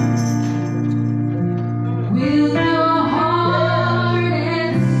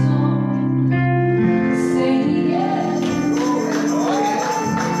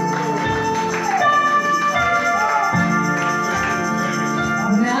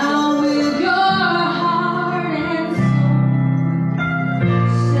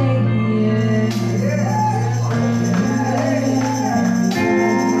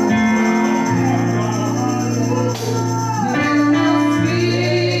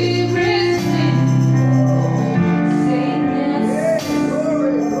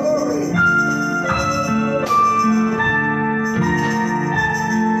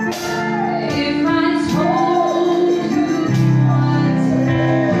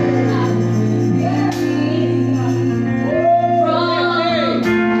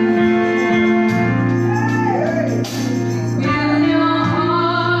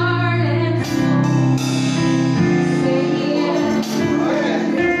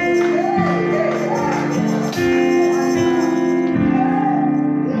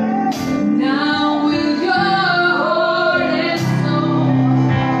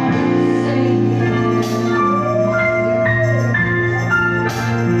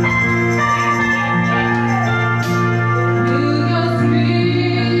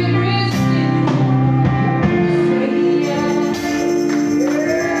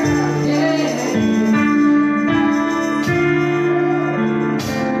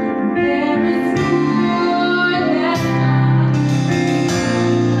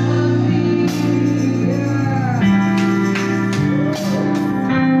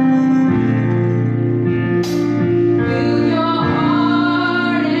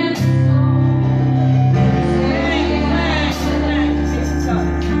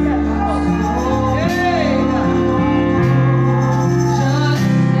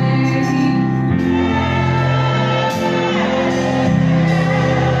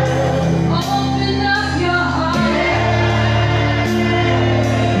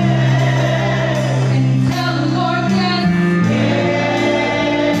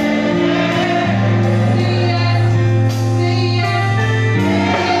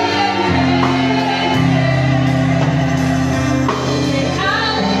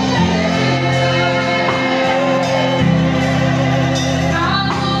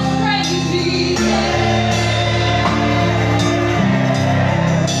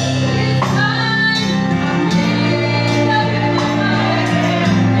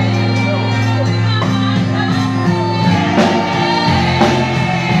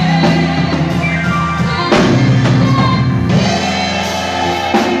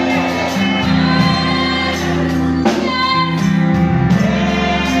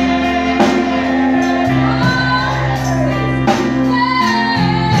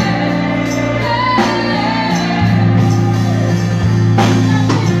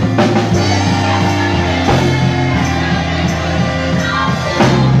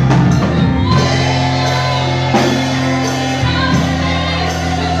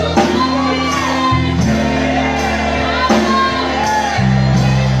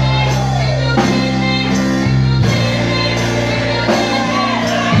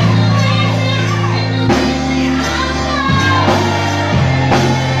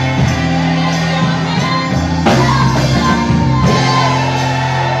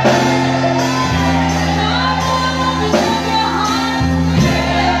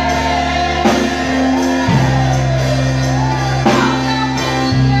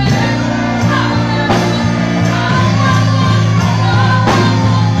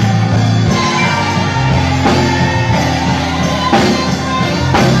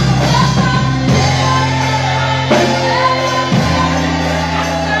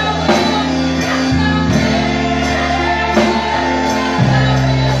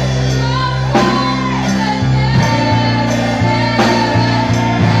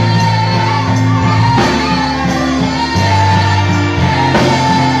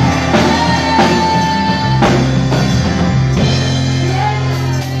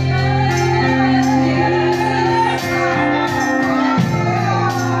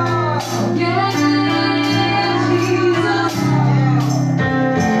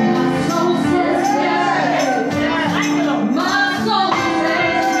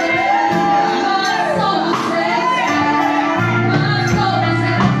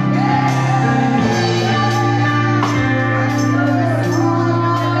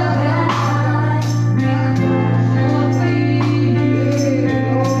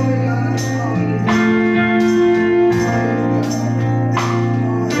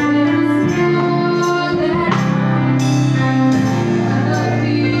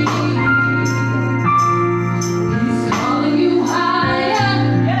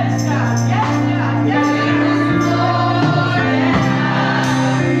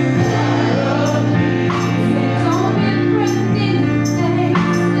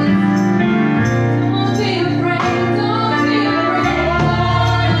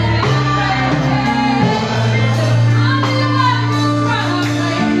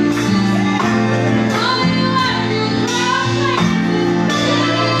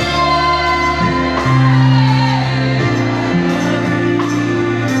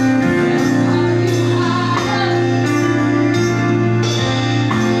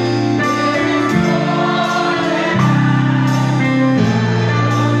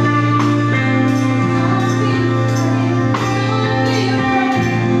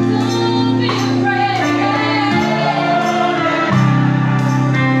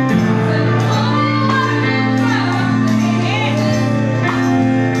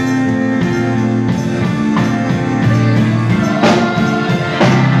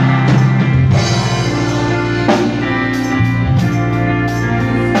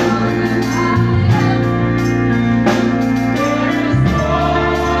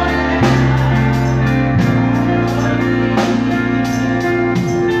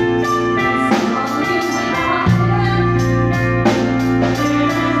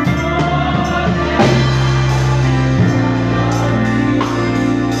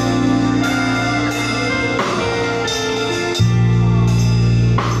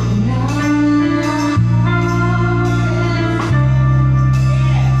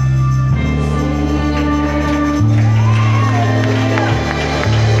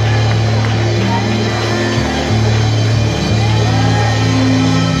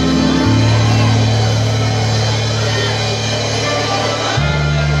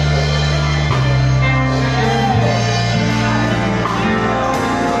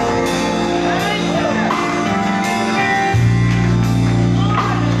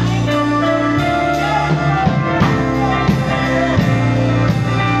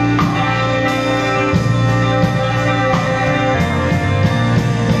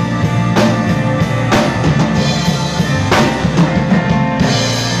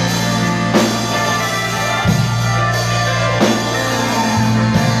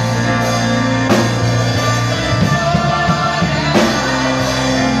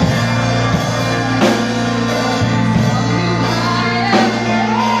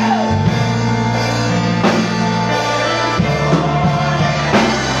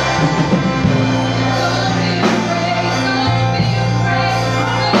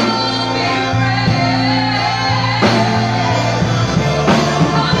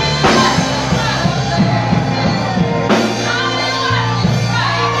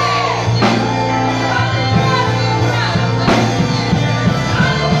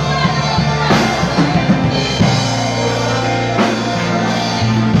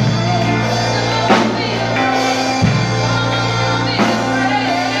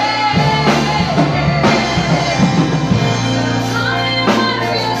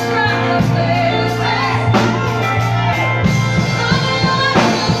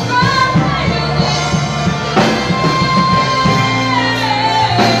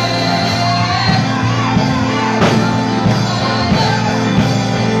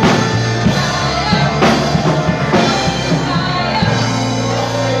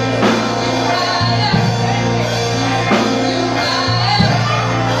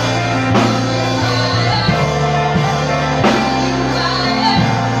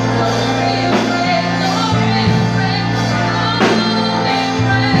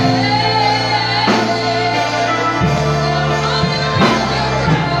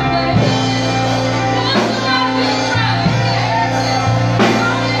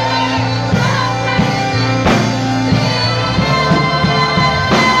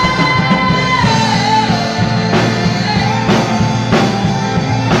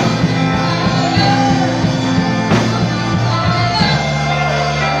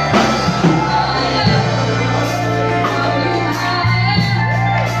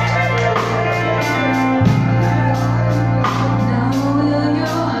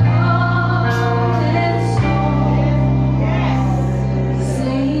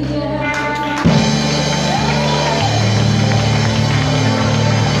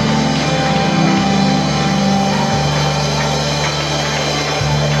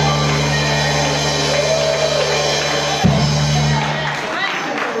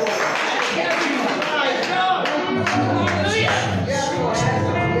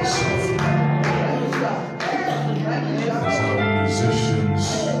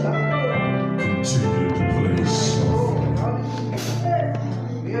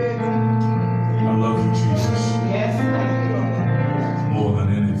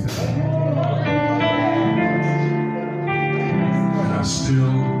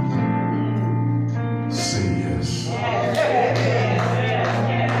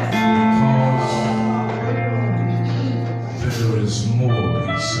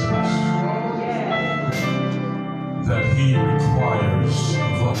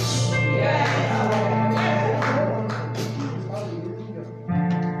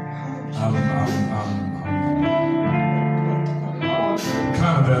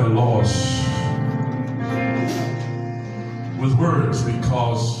 kind of at a loss with words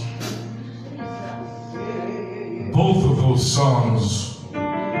because both of those songs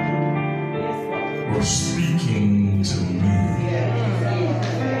were speaking to me.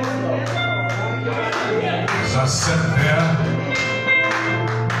 As I sat there,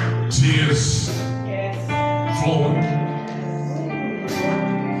 tears flowing.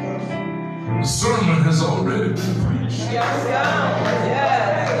 The sermon has already been preached.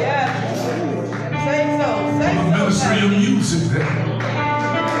 The ministry of music there.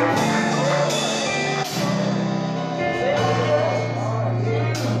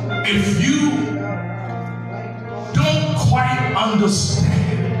 If you don't quite understand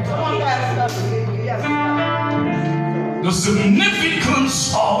the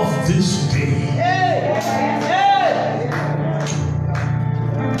significance of this day,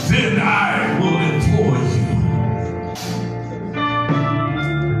 then I will implore you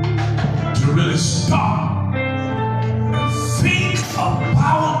to really stop and think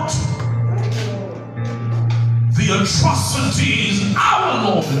about the atrocities our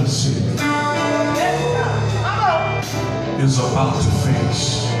Lord and Savior is about to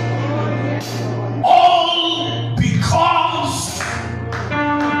face. All because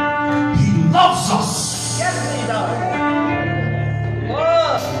He loves us.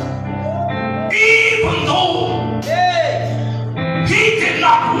 Even though He did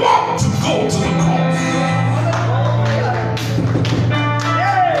not want to go to the cross.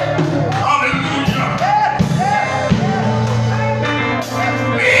 Hallelujah.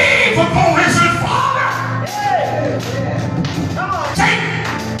 Even though He said, Father, take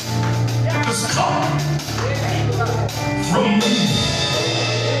this cup from me,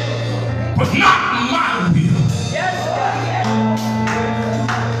 but not my will.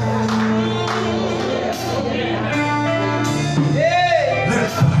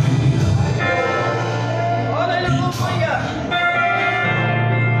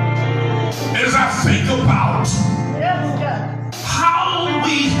 As I think about how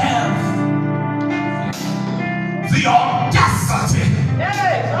we have the audacity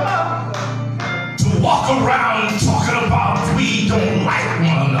to walk around talking about we don't like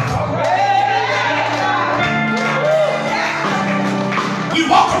one another. We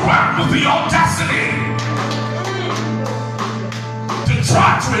walk around with the audacity to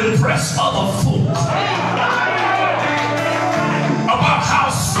try to impress other folk about how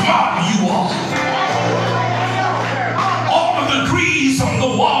smart you are. All the degrees on the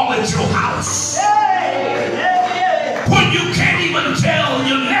wall at your house. When you can't even tell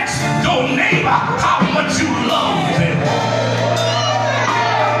your next door neighbor how much you love them.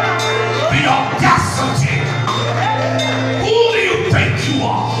 The audacity. Who do you think you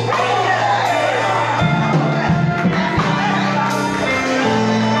are?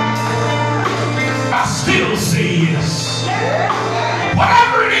 I still say yes.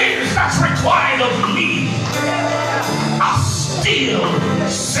 Whatever it is that's required of me, I still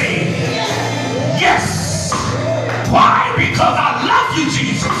say yes. Why? Because I love you,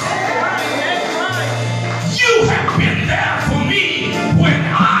 Jesus. You have been there for me when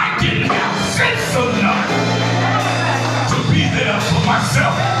I didn't have sense enough to be there for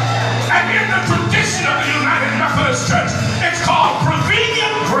myself. And in the tradition of the United Methodist Church, it's called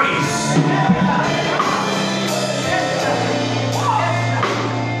prevenient grace.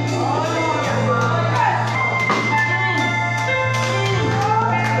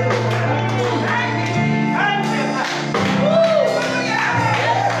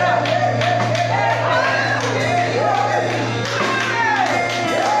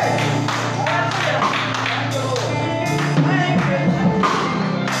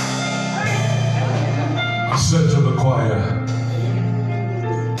 I said to the choir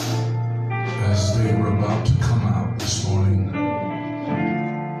as they were about to come out this morning,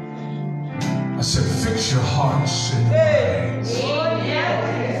 I said, fix your hearts and minds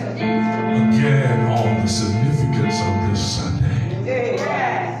again on the significance of this Sunday.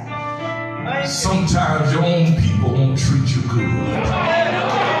 Sometimes your own people won't treat you good.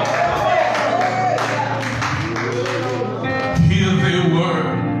 Here they were,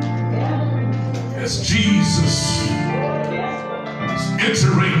 as Jesus is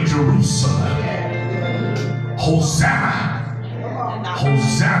entering Jerusalem. Hosanna,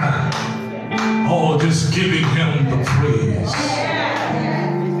 Hosanna. Oh, just giving Him the praise.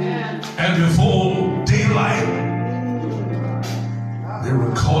 And before daylight, they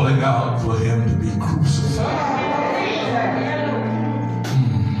were calling out for Him to be crucified.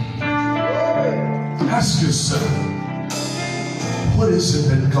 Ask yourself, What is it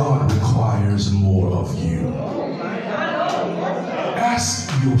that God requires more of you?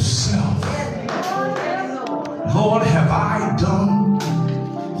 Ask yourself, Lord, have I done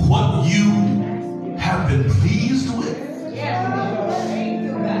what you have been pleased with? Have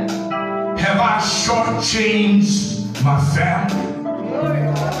I shortchanged my family?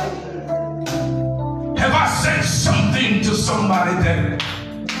 Have I said something to somebody that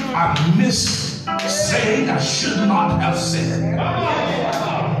I missed saying I should not have said?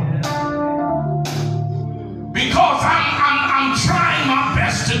 Because I'm trying my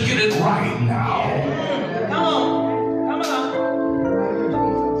best to get it right now. Come on. Come on.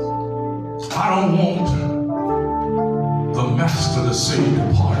 I don't want the master to say,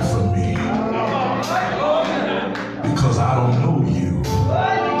 depart from me, because I don't know you.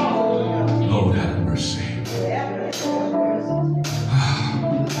 Lord, have mercy.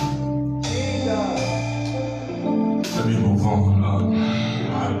 Let me move on.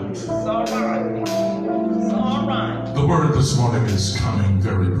 It's all right. It's all right. The word this morning is coming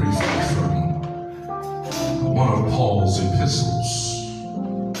very briefly from one of Paul's epistles,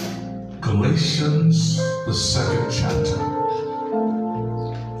 Galatians, the 2nd chapter,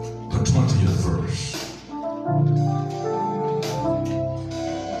 the 20th verse.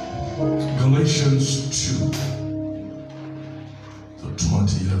 Galatians 2, the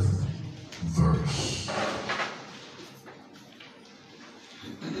 20th verse.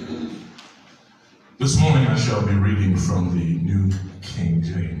 This morning I shall be reading from the New King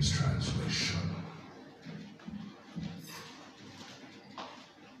James translation.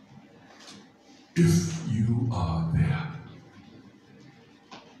 If you are there,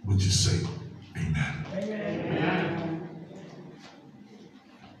 would you say amen? Amen.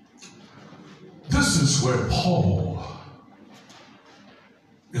 This is where Paul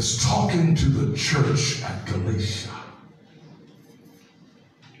is talking to the church at Galatia.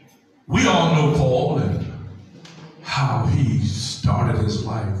 We all know Paul and how he started his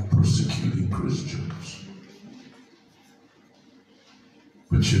life persecuting Christians.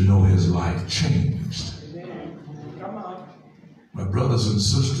 But you know his life changed. Come on. My brothers and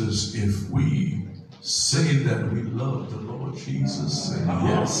sisters, if we say that we love the Lord Jesus, and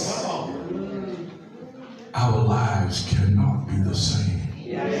yes, our lives cannot be the same.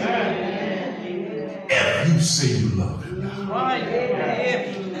 If you say you love him now.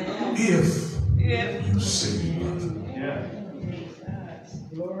 If you say you love him.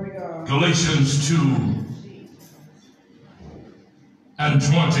 Galatians 2 and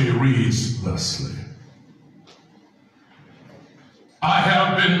 20 reads thusly. I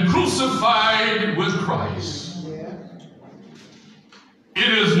have been crucified with Christ. It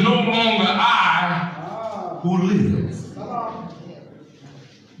is no longer I who live,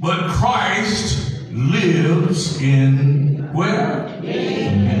 but Christ lives in where?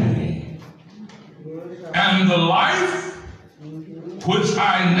 In me. And the life which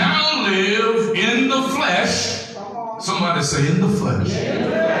I now live in the flesh, somebody say in the flesh,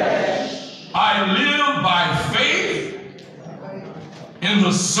 I live by faith in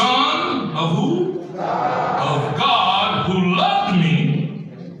the Son of who? Of God, who loved me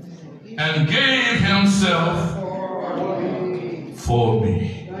and gave himself for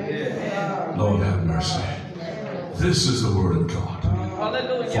me. Lord have mercy. This is the word of God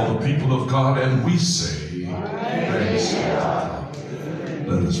for the people of God, and we say, praise God.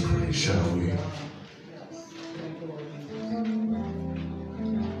 Let us pray, shall we?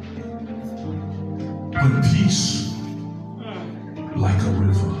 When peace, like a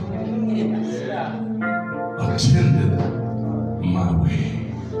river, attended my way,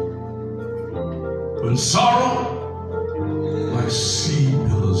 when sorrow, like sea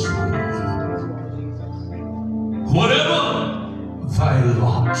billows roll, whatever thy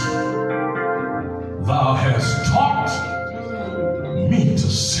lot, thou hast taught me to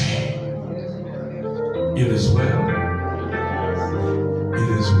say, it is well, it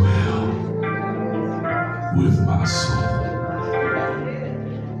is well with my soul.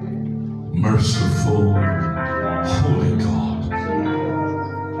 Merciful, holy God,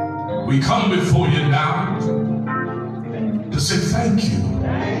 we come before you now to say thank you.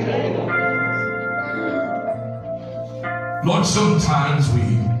 Lord, sometimes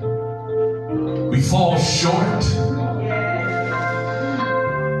we fall short.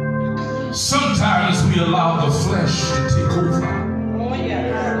 Sometimes we allow the flesh to take over.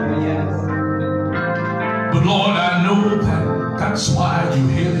 But Lord, I know that's why you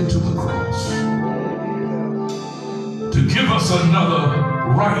headed to the cross, to give us another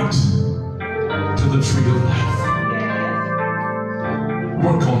right to the tree of life.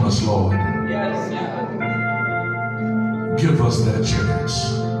 Work on us, Lord. give us that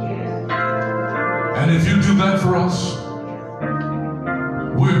chance. And if you do that for us,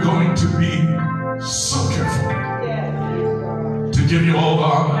 we're going to be so careful to give you all the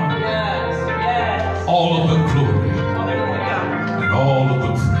honor, all of the glory, and all of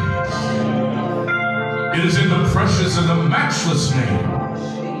the praise. It is in the precious and the matchless name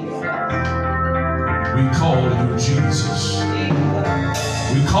we call you Jesus.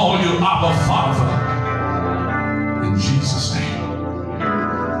 We call you Abba Father. In Jesus' name,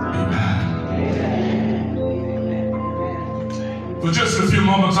 amen. For just a few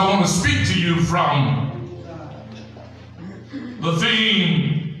moments, I want to speak to you from the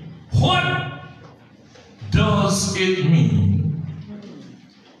theme, what does it mean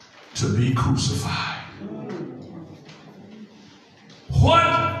to be crucified?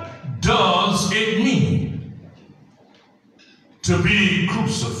 What does it mean to be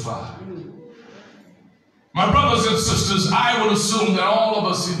crucified? My brothers and sisters, I would assume that all of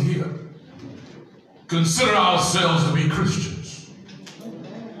us in here consider ourselves to be Christians.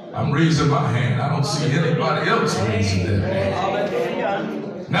 I'm raising my hand. I don't see anybody else raising their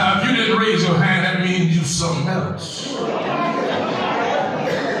hand. Now, if you didn't raise your hand, that means you something else.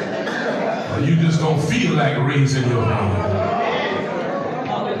 Or you just don't feel like raising your hand.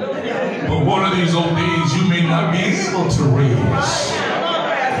 But one of these old days, you may not be able to raise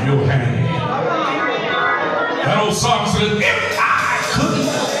your hand. That old song says, if I could,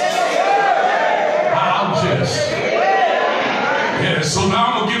 I'll just. Yeah, so now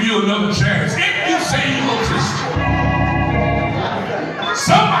I'm going to give you another chance. If you say you're a Christian,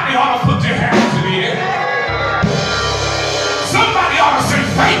 somebody ought to put their hands in the air. Somebody ought to say,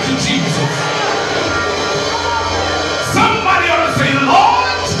 thank you, Jesus. Somebody ought to say, Lord,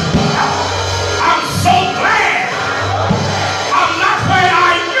 I'm so glad I'm not where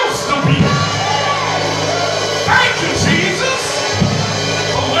I used to be. Thank you, Jesus,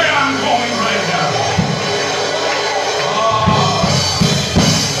 for where I'm going right now.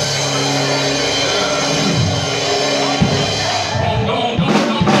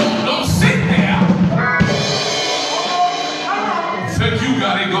 Don't sit there. Think you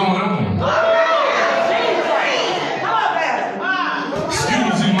got it going on.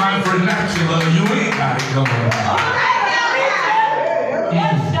 Excuse my vernacular, you ain't got it going on.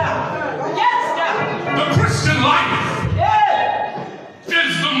 The Christian life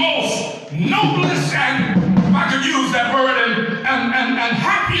is the most noblest and, if I could use that word, and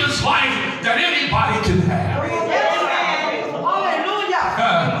happiest life that anybody can have.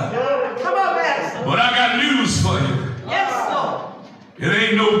 But I got news for you. It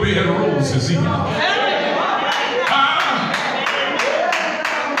ain't no bed of roses either.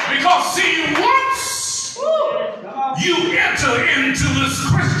 Because see, once you enter into this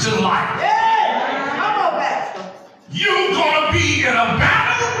Christian life, you're going to be in a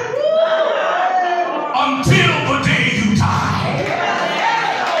battle until the day you die.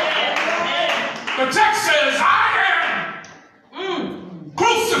 The text says, I am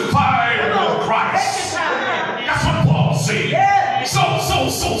crucified with Christ. That's what Paul said.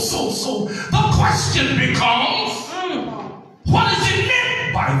 So, the question becomes, what is it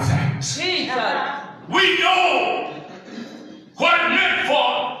meant by that? We know what it meant for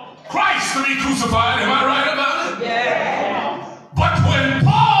Christ to be crucified. Am I right about it? But when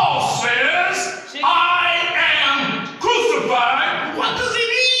Paul says, I am crucified, what does he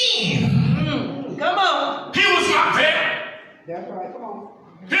mean? He was not there. That's right, come on.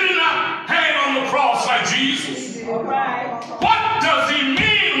 He did not hang on the cross like Jesus. What does he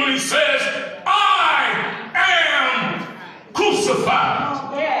mean when he says, I am crucified?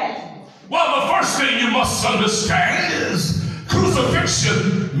 Well, the first thing you must understand is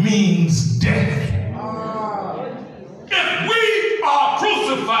crucifixion means death. If we are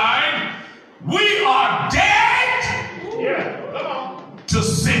crucified, we are dead to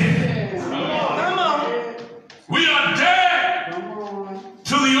sin. We are dead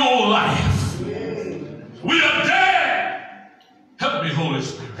to the old life. We are dead. Help me, Holy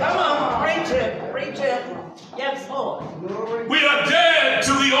Spirit. We are dead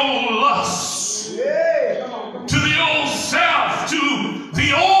to the old lusts, to the old self, to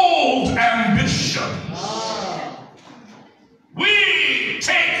the old ambitions. We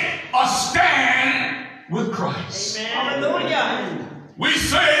take a stand with Christ. We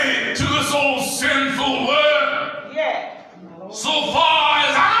say to this old sinful world, so far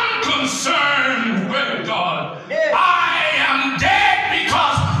as I'm concerned with God, I am dead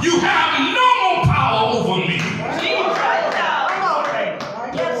because you have no more power over me.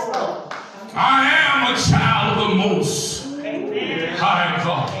 I am a child of the Most High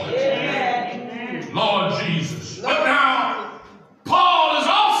God. Lord Jesus. But now,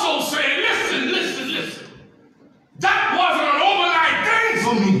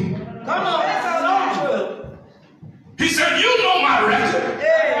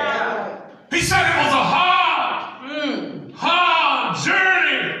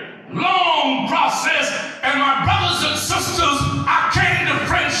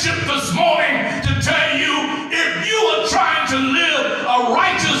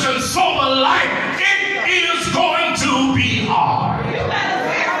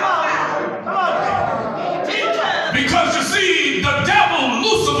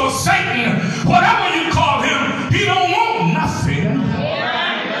 because Satan, whatever you call him, he don't want nothing.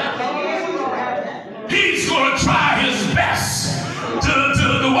 He's going to try his best.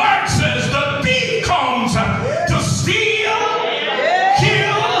 The word says the thief comes to steal,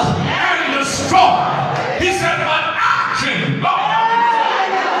 kill, and destroy. He said, but I came, Lord.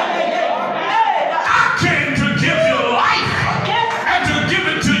 I came to give you life and to give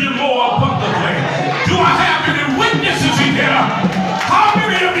it to you more abundantly. Do I have any witnesses in here? How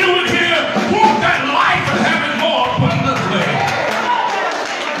many of you in here want that life and have it more abundantly?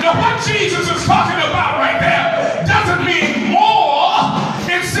 Now what Jesus is talking about right there doesn't mean more.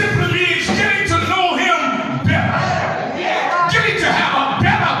 It simply means getting to know him better. Getting to have a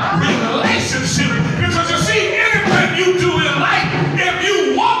better relationship. Because you see, anything you do in life, if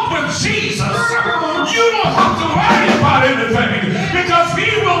you walk with Jesus, you don't have to worry about anything. Because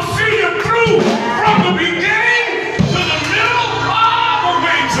he will see you through from the beginning to the middle, all the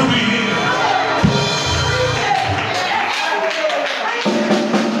way to the end.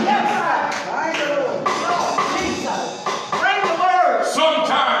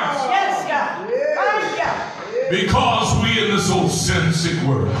 Because we in this old sin-sick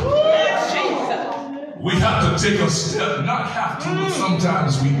world, we have to take a step, not have to, but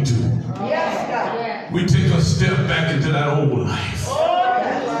sometimes we do. We take a step back into that old life.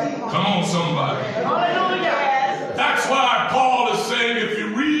 Come on, somebody. That's why Paul is saying, if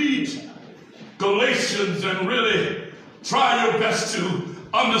you read Galatians and really try your best to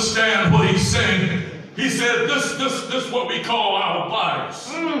understand what he's saying, he said this is what we call our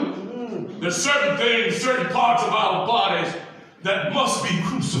bodies. There's certain things, certain parts of our bodies that must be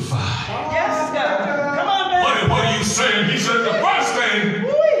crucified. Yes, God. Come on, man. What are you saying? He said the first thing,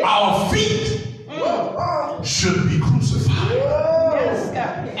 our feet should be crucified. Yes,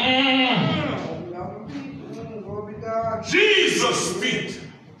 God. Jesus' feet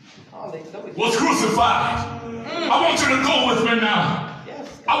was crucified. I want you to go with me now.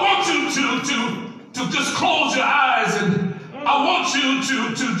 I want you to just close your eyes, and I want you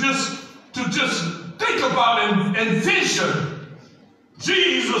to just think about and envision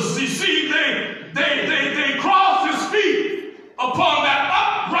Jesus. You see, they crossed his feet upon that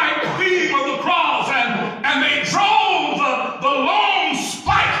upright beam of the cross, and they drove the long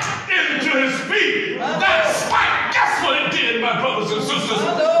spike into his feet. That spike, guess what it did, my brothers and sisters?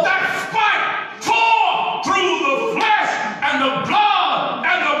 That spike tore through the flesh and the blood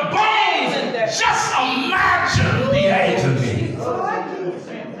and the bones. Just imagine the agony.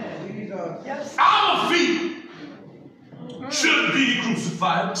 Our feet should be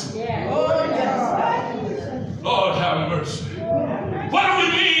crucified too. Lord have mercy. What do we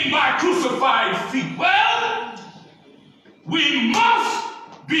mean by crucified feet? Well, we must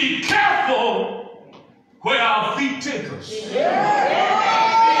be careful where our feet take us.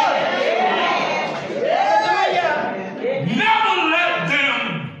 Never let them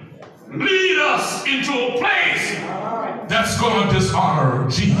lead us into a place that's going to dishonor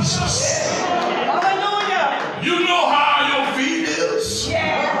Jesus. You know how your feet is.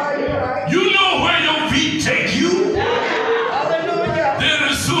 You know where your feet take you. Then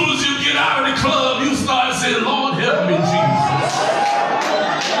as soon as you get out of the club, you start saying, Lord, help me, Jesus.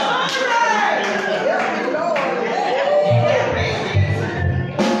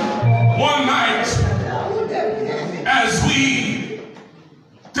 One night, as we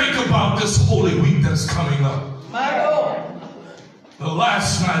think about this Holy Week that's coming up, the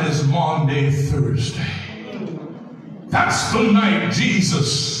last night is Maundy, Thursday. That's the night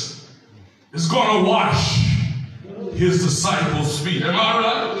Jesus is going to wash his disciples' feet. Am I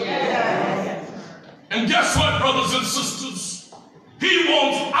right? Yes. And guess what, brothers and sisters? He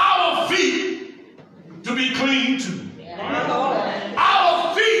wants our feet to be clean too.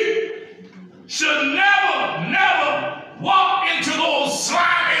 Our feet should never walk into those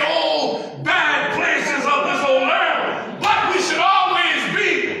slimy old bad places of this old earth. But we should always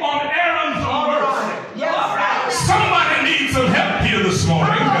be on errands of mercy. Somebody needs some help here this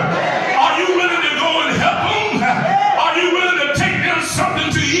morning. Are you willing to go and help them? Are you willing to take them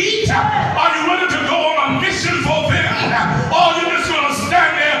something to eat? Are you willing to go on a mission for them? Or are you just going to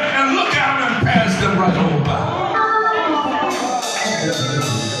stand there and look at them and pass them right on by?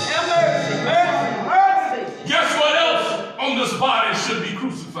 Guess what else on this body should be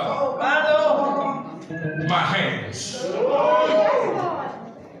crucified? My hands.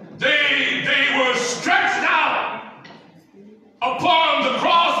 They were stretched out upon the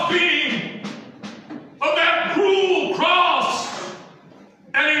cross beam of that cruel cross,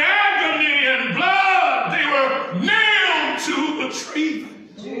 and in agony and blood they were nailed to the tree.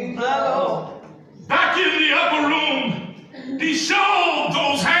 Back in the upper room, He showed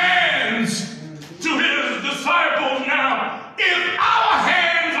those hands to his disciples. Now, if our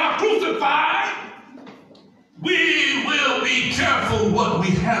hands are crucified, we will be careful what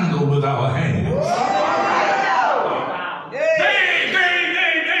we handle with our hands.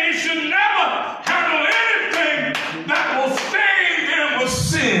 They should never handle anything that will stain them with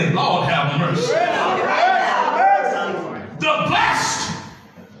sin. Lord have mercy. The blessed,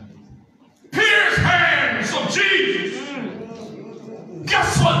 pierced hands of Jesus.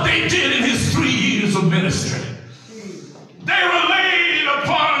 Guess what they did in his 3 years of ministry? They were laid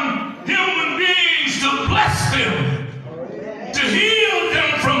upon human beings to bless them, to heal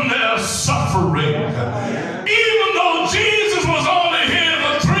them from their suffering. Even though Jesus was only here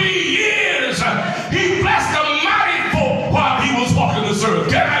for 3 years, he blessed the mighty folk while he was walking this earth.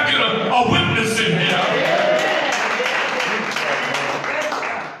 Can I get a witness in here?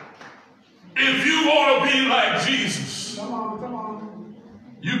 If you want to be like Jesus,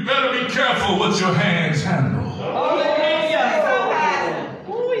 you better be careful what your hands handle.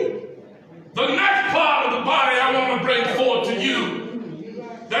 The next part of the body I want to bring forth to you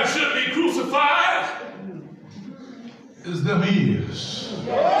that should be crucified is them ears.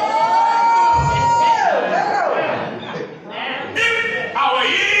 If our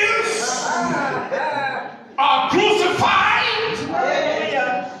ears are crucified,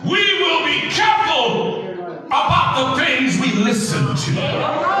 we will be careful about the things we listen to.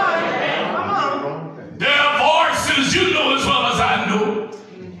 There are voices, you know as well as I know,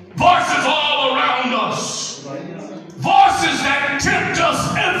 voices all around us, voices that tempt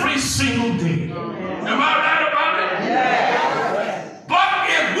us every single day. Am I right about it? Yes. But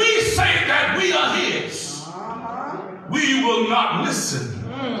if we say that we are his, we will not listen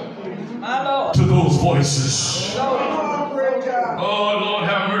to those voices. Oh, Lord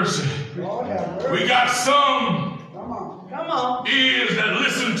have mercy. We got some ears that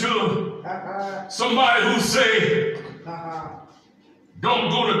listen to somebody who say, don't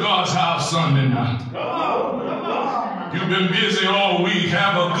go to God's house Sunday night. You've been busy all week.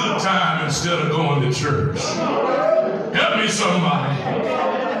 Have a good time instead of going to church. Help me, somebody.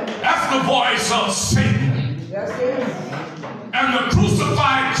 That's the voice of Satan. And the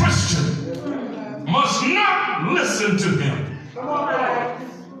crucified Christian must not listen to him.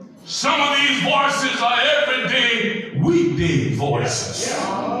 Some of these voices are everyday, weekday voices.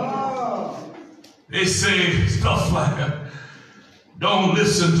 They say stuff like, don't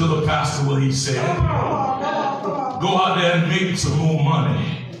listen to the pastor what he said. Go out there and make some more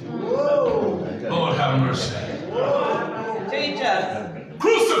money. Lord have mercy.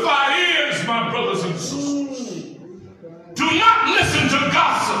 Crucified ears, my brothers and sisters. Do not listen to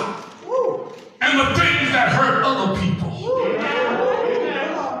gossip and the things that hurt other people.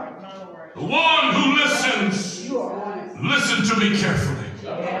 The one who listens, listen to me carefully.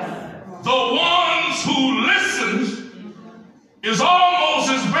 The ones who listens is almost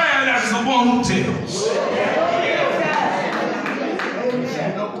as bad as the one who tells.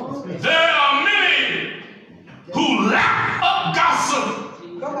 There are many who lap up gossip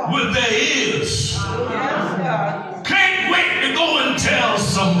with their ears. Can't wait to go and tell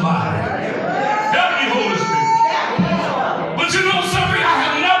somebody. Help me, Holy Spirit. But you know something? I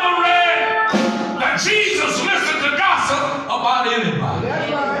have never read that Jesus listened to gossip about anybody.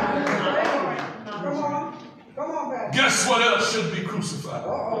 Guess what else should be crucified?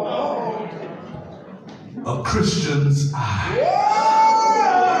 A Christian's eye.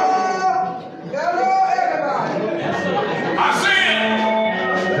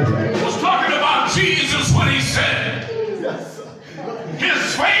 Isaiah was talking about Jesus when he said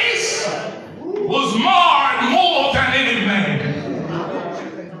his face was marred more than any man.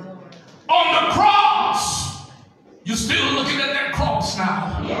 On the cross, you're still looking at that cross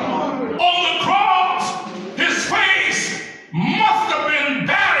now. On the cross, his face must have been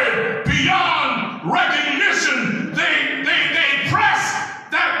battered beyond recognition. They pressed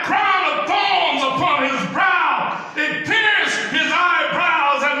that crown of thorns upon his brow. It pierced his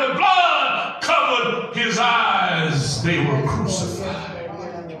eyebrows and the blood covered his eyes. They were crucified.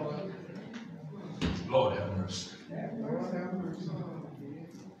 Lord have mercy.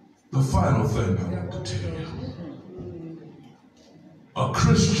 The final thing I want to tell you. A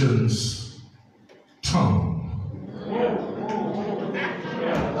Christian's tongue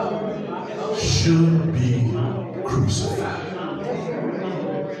should be crucified.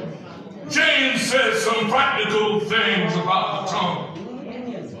 James says some practical things about the tongue.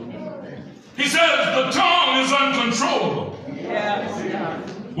 He says the tongue is uncontrollable.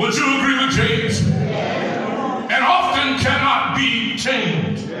 Would you agree with James? And often cannot be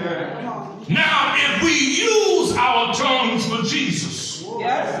tamed. Now, if we use our our tongues for Jesus.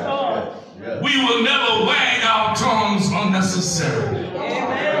 Yes, Lord. We will never wag our tongues unnecessarily.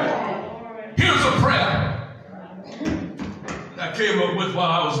 Amen. Here's a prayer I came up with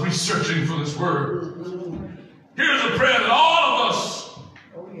while I was researching for this word. Here's a prayer that all of us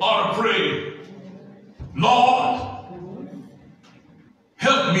ought to pray. Lord,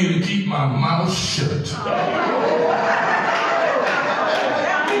 help me to keep my mouth shut.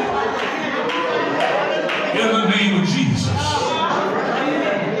 In the name of Jesus.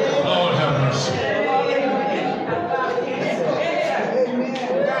 Lord have mercy.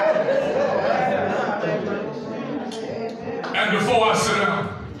 And before I sit down,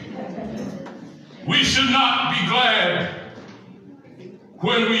 we should not be glad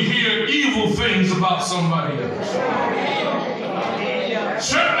when we hear evil things about somebody else.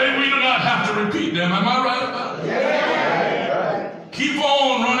 Certainly we do not have to repeat them. Am I right about it? Keep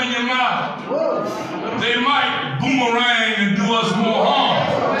on running your mouth. They might boomerang and do us more harm.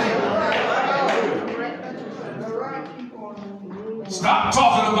 Stop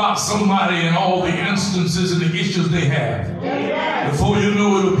talking about somebody and all the instances and the issues they have. Before you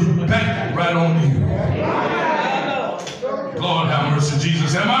know it, it'll be back right on you. Lord have mercy,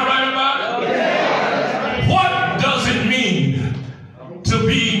 Jesus. Am I right about it? What does it mean to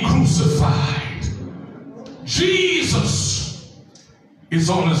be crucified? Jesus is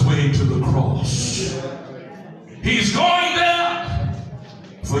on his way to the cross. He's going there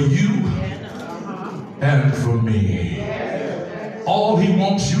for you and for me. All he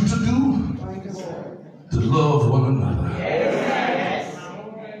wants you to do, to love one another.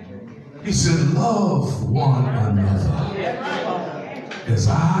 He said, love one another as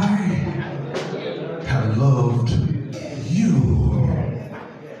I have loved you.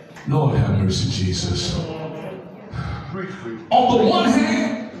 Lord have mercy, Jesus. On the one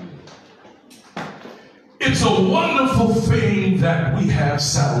hand, it's a wonderful thing that we have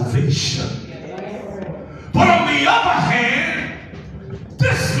salvation. But on the other hand,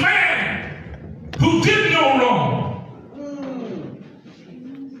 this man who did no wrong,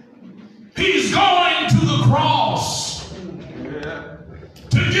 he's going to the cross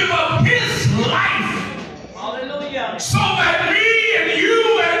to give up his life. Hallelujah. So that me and you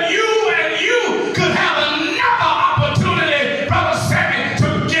could have another opportunity, Brother Sammy, to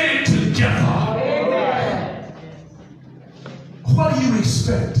get it together. Amen. What do you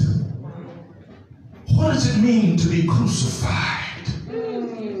expect? What does it mean to be crucified?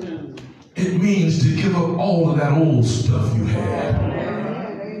 It means to give up all of that old stuff you had.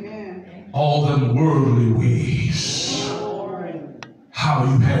 All them worldly ways. How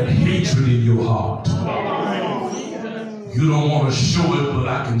you had hatred in your heart. You don't want to show it, but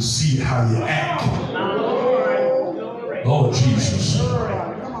I can see how you act. Lord Jesus.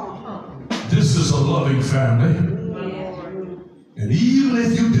 This is a loving family. And even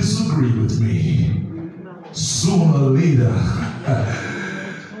if you disagree with me, sooner or later,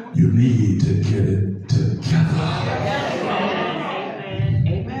 you need to get it together.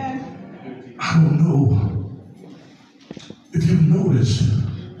 I don't know if you noticed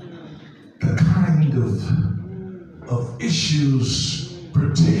the kind of issues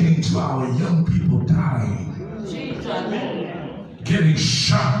pertaining to our young people dying, getting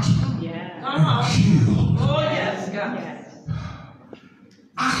shot and killed. Oh, yes, God.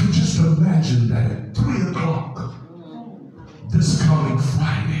 I can just imagine that at 3 o'clock this coming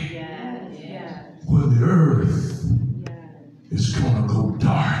Friday, when the earth is going to go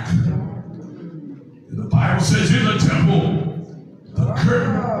dark. And the Bible says in the temple, the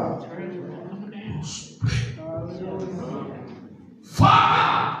curtain will split. Father,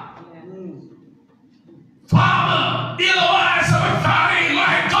 Elohim Sabbathani,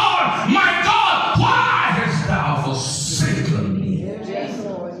 my God, why hast thou forsaken me?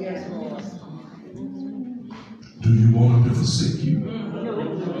 Do you want him to forsake you?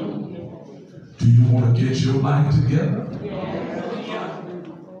 Do you want to get your life together?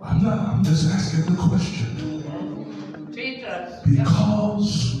 I'm just asking the question. Because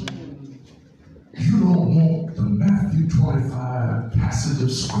you don't want the Matthew 25 passage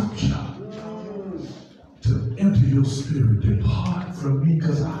of scripture to enter your spirit. Depart from me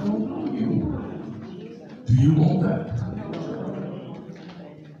because I don't know you. Do you want that?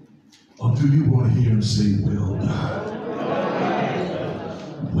 Or do you want to hear him say, well done?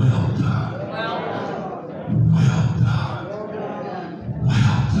 Well done. Well done.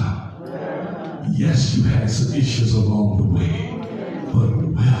 Well done. Yes, you had some issues along the way, but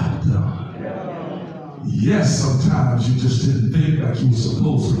well done. Yes, sometimes you just didn't think like you were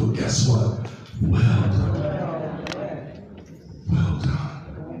supposed to, but guess what? Well done. Well done.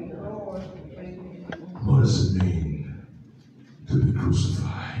 What does it mean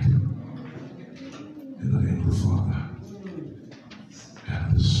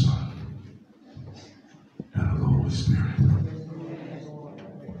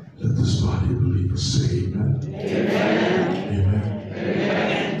body of believers say amen. Amen.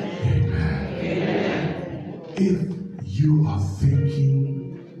 Amen. If you are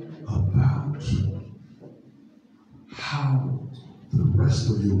thinking about how the rest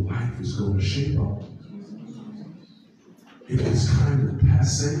of your life is going to shape up, if it's kind of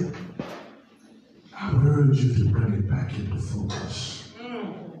passe, I would urge you to bring it back into focus.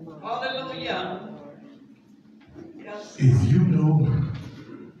 Hallelujah. If you know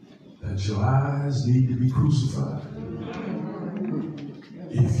that your eyes need to be crucified,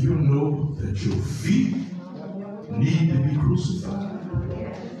 if you know that your feet need to be crucified,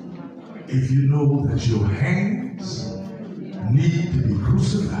 if you know that your hands need to be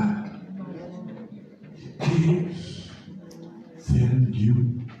crucified, ears, then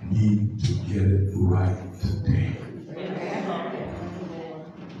you need to get it right today.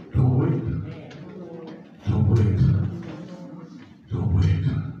 Don't wait. Don't wait. Don't wait.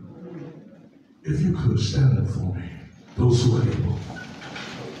 If you could stand up for me, those who are able.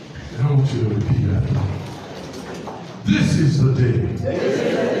 And I want you to repeat after me. This is the day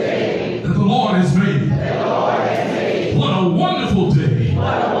that the Lord has made. What a wonderful day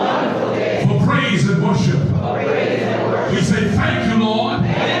for praise and worship. We say thank you, Lord.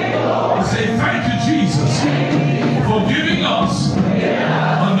 We say thank you, Jesus, for giving us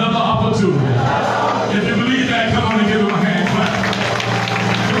another opportunity. If you believe that, come on and give him a hand clap.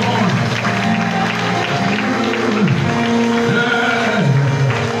 Come on.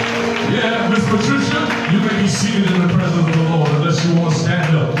 Yeah, Miss Patricia, you may be seated in the presence of the Lord unless you want to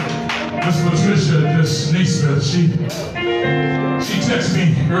stand up. Miss Patricia, Miss Naismith, she texted me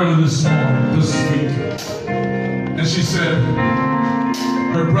early this week, and she said,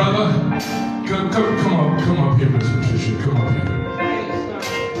 her brother, come up here, Miss Patricia, come up here.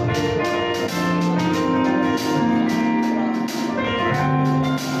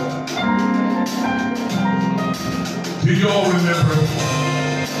 Do you all remember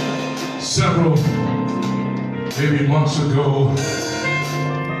several, maybe months ago,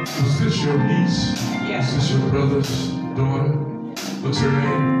 was this your niece? Yes. Is this your brother's daughter? What's her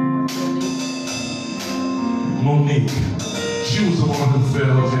name? Monique. She was the one who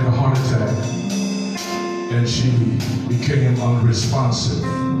fell, she had a heart attack, and she became unresponsive.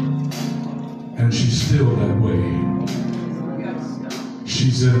 And she's still that way.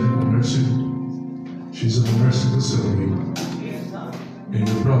 She's in a nursing facility. And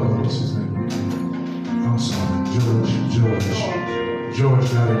your brother, what's his name? I'm sorry, George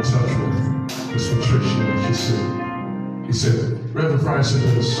got in touch with Miss Patricia. He said, Reverend Price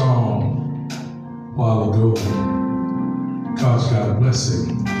did a song a while ago. God's got a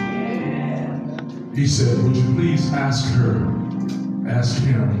blessing. He said, would you please ask him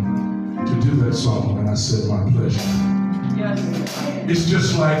to do that song? And I said, my pleasure. Yes. It's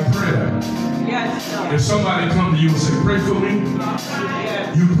just like prayer. Yes. If somebody come to you and say, pray for me,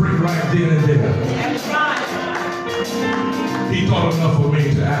 Yes. you pray right then and there. That's right. He thought enough of me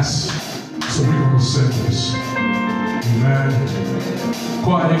to ask, so we're going to sing this. Amen.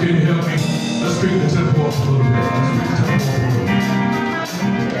 Choir, can you help me? Let's pick the tempo up a little bit.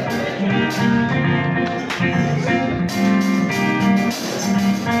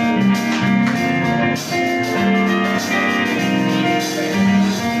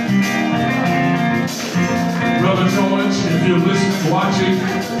 Brother George, if you're listening, watching,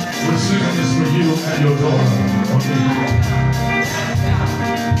 we're singing this for you and your daughter. Okay.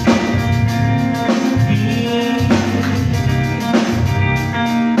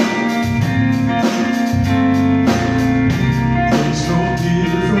 It's no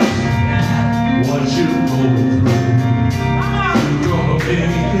difference what you go through. You're gonna make it.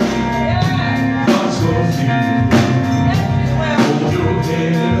 God's gonna see you. Hold your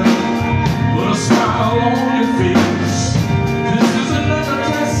head up. Put a smile on your face. This is another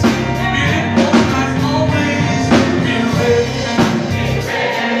test. It won't last always. Be ready.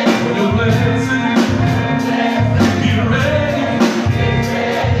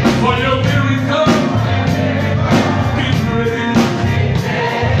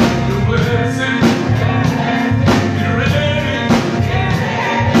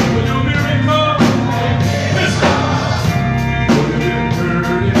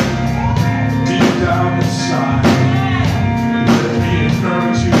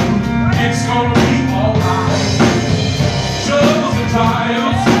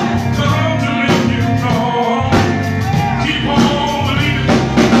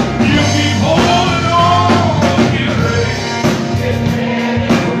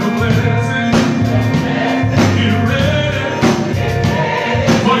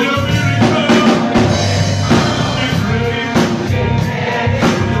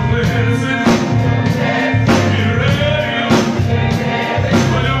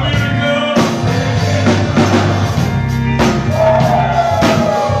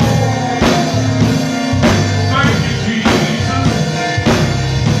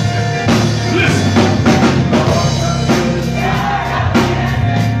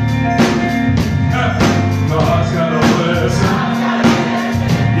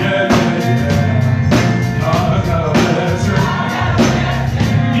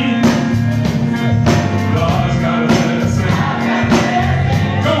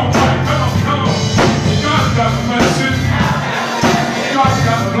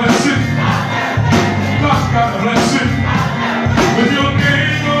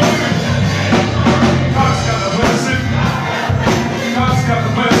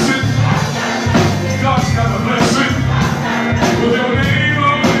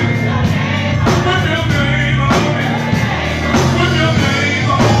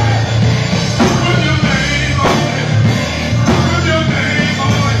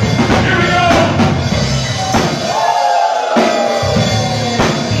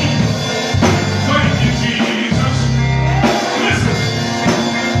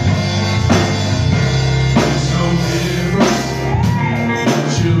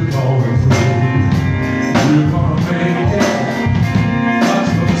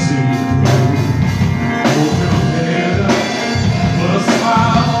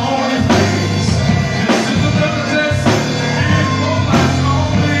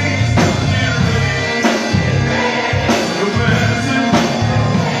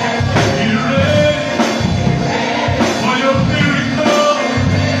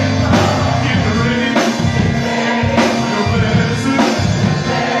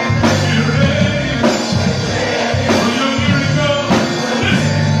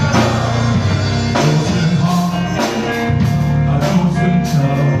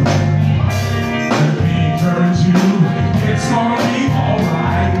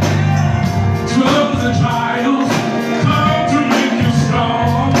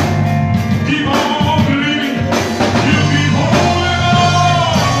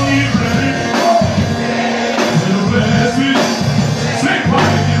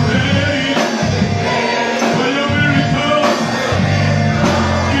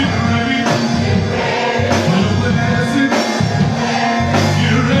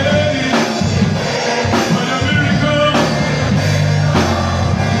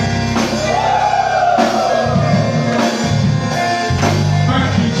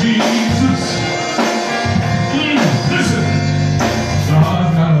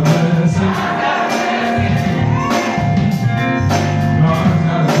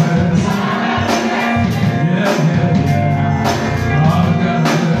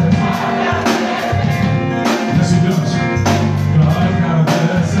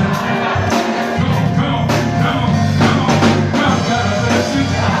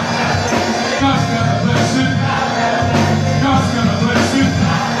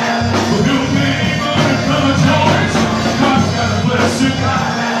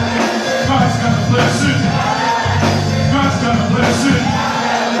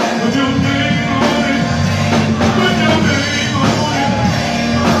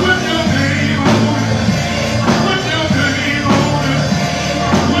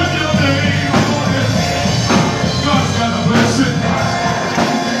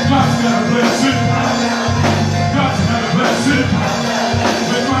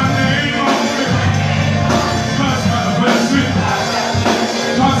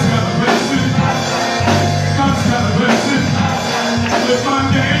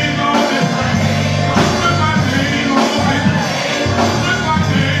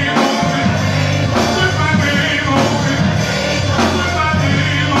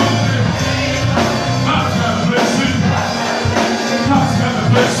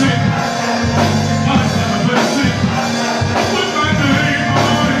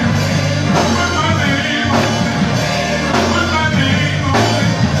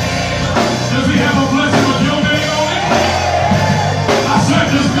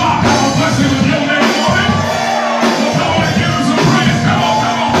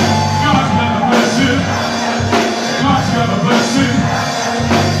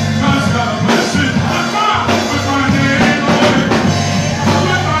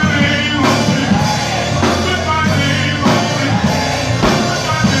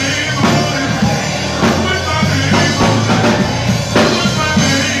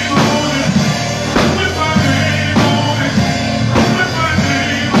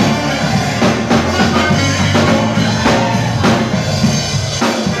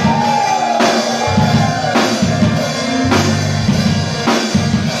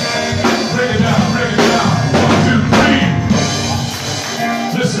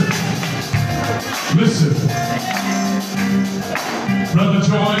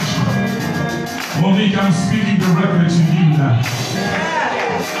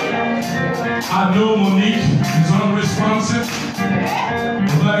 I know Monique is unresponsive,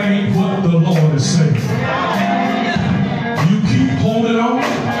 but that ain't what the Lord is saying. You keep holding on.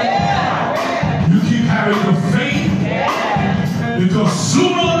 You keep having the faith, because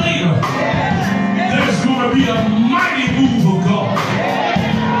sooner or later, there's going to be a mighty move of God.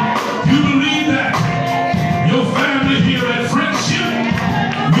 You believe that? Your family here at Friendship,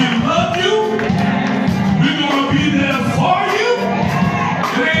 we love you. We're going to be there for you.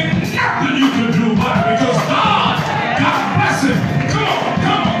 There ain't nothing you can do about it, because God got a blessing. Come on,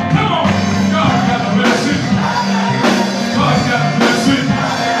 come on, come on. God got a blessing. God's got a blessing.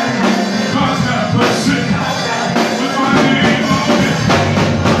 God's got a blessing. With my name on it.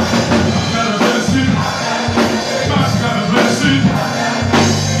 God's got a blessing. God's got a blessing.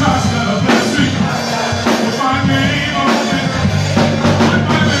 God's got a blessing. With my name on it. With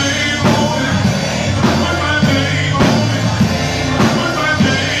my name on it. With my name on it. With my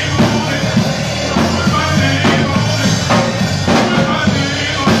name on it. With my name on it. With my name on it. With my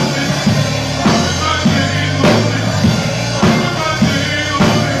name on it. With my name on it. With my name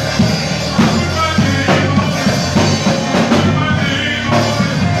on it. With my name on it. With my name on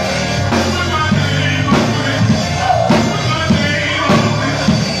it. With my name on it.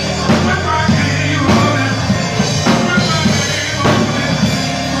 With my name on it. With my name on it.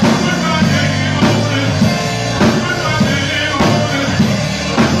 With my name on it. With my name on it.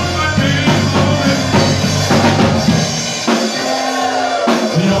 With my name on it.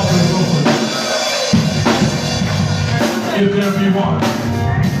 The altar is open. If there be one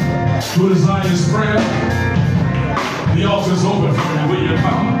who desires prayer, the altar is open for you. Will you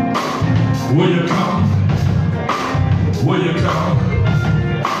come? Will you come? Will you come?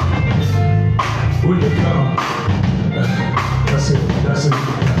 Will you come? That's it. That's it.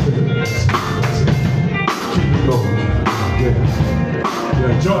 That's it. Keep it going.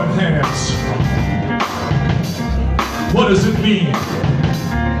 Yeah. Join hands. What does it mean?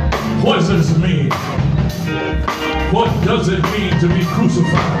 What does it mean? What does it mean to be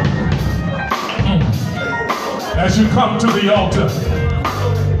crucified? As you come to the altar,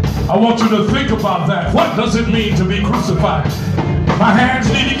 I want you to think about that. What does it mean to be crucified? My hands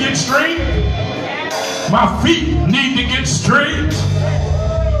need to get straight. My feet need to get straight.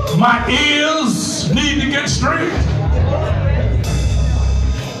 My ears need to get straight.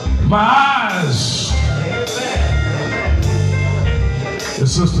 My eyes.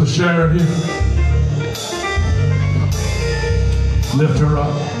 Is Sister Sharon here? Lift her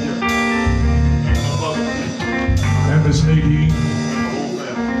up. And Miss Nadine.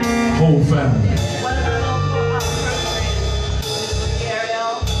 Whole family.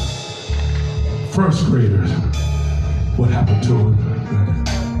 First graders. What happened to her?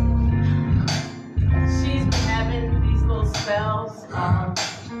 She's been having these little spells.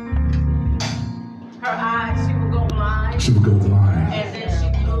 Her eyes, she would go blind. She would go blind. And then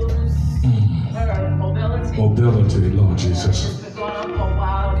she'd lose her mobility. Mobility, Lord Jesus. It's been going on for a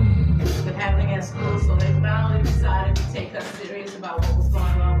while. It's been happening at school, so they finally decided to take her serious about what was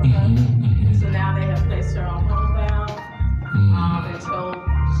going on with her. So now they have placed her on homebound. And told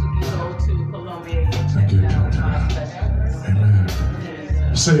she can go to Columbia and get checked out by a specialist.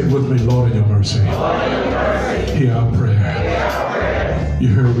 Amen. Say it with me, Lord in your mercy. Hear our prayer. You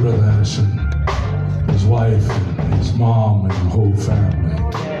heard Brother Addison, his wife, and his mom, and the whole family.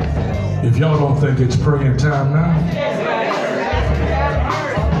 If y'all don't think it's praying time now,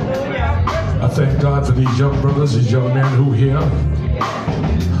 I thank God for these young brothers, these young men who are here.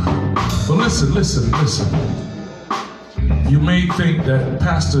 But listen. You may think that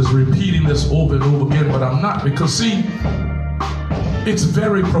pastor's repeating this over and over again, but I'm not, because see, it's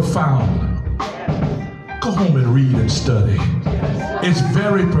very profound. Go home and read and study. It's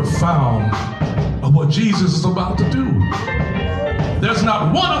very profound of what Jesus is about to do. There's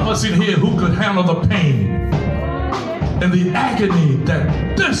not one of us in here who could handle the pain and the agony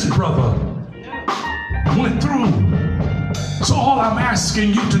that this brother went through. So all I'm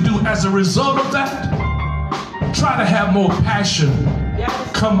asking you to do as a result of that, try to have more passion,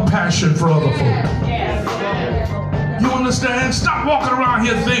 compassion for other folk. You understand? Stop walking around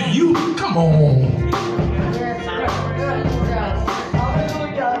here thinking you, come on.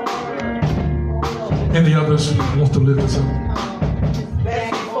 Any others want to lift us up?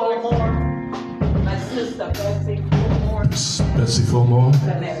 Betsy Fullmore. My sister, Betsy Fullmore. Betsy Fullmore.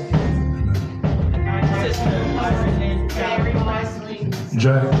 My sister, Jerry Wesley.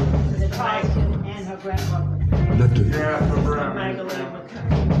 Jack. And her grandmother. Lift it.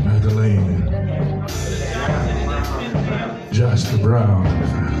 Magdalene. Jasper Brown.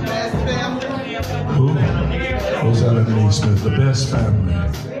 Who? Rosanna Neesmith, the best family.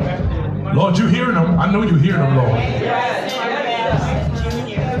 Lord, you hearing them? I know you hearing them, Lord.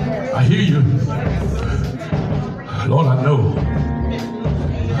 I hear you. Lord, I know.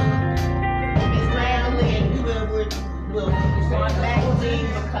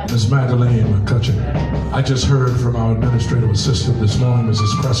 Miss Magdalene McCutcheon. I just heard from our administrative assistant this morning,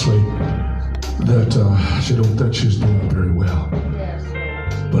 Mrs. Presley, that she don't think she's doing very well.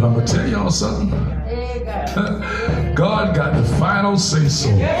 But I'm going to tell y'all something. God got the final say so.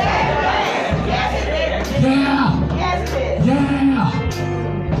 Yeah.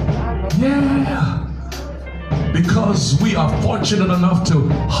 Because we are fortunate enough to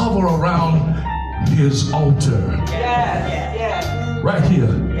hover around his altar. Right here.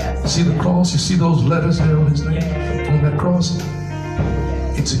 See the cross? You see those letters there on his name? On that cross?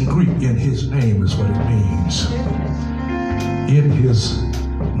 It's in Greek. In his name is what it means. In his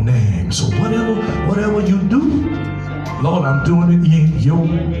name. So whatever you do, Lord, I'm doing it in your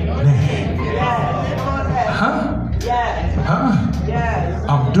name. Huh?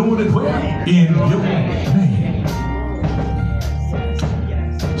 I'm doing it where? In your name.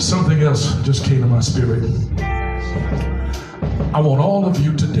 Something else just came to my spirit. I want all of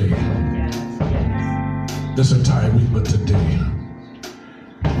you today, this entire week, but today,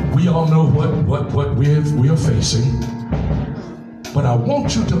 we all know what we are facing, but I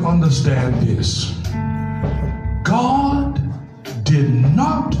want you to understand this. God did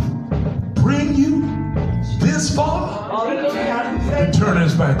not bring you this far and turn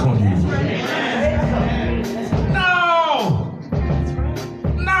his back on you. No!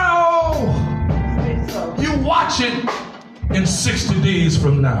 You watch it in 60 days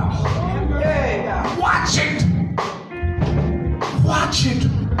from now. Watch it.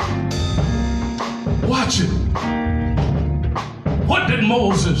 What did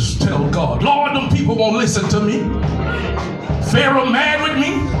Moses tell God? Lord, them people won't listen to me. Pharaoh mad with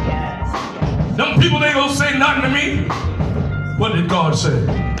me. Them people, they gonna say nothing to me. What did God say?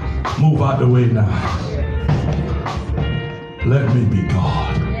 Move out the way now. Let me be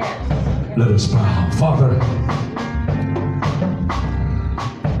God. Let us bow. Father,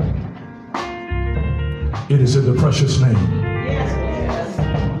 it is in the precious name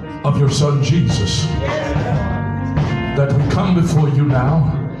of your Son Jesus that we come before you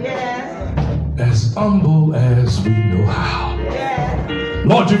now as humble as we know how.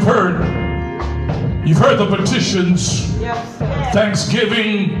 Lord, you've heard the petitions,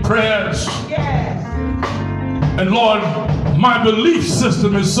 thanksgiving, prayers. And Lord, my belief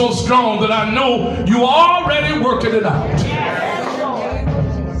system is so strong that I know you are already working it out.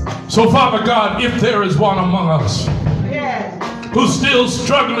 So Father God, if there is one among us who's still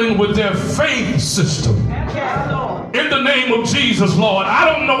struggling with their faith system, in the name of Jesus, Lord, I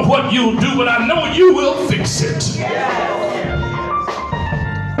don't know what you'll do, but I know you will fix it.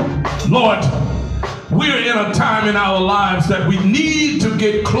 Lord, we're in a time in our lives that we need to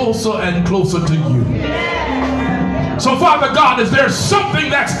get closer and closer to you. So Father God, is there something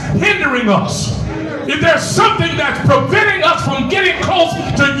that's hindering us? If there's something that's preventing us from getting close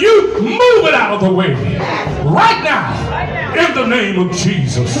to you, move it out of the way. Right now, in the name of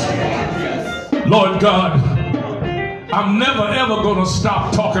Jesus. Lord God, I'm never ever going to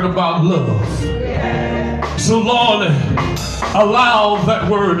stop talking about love. So Lord, allow that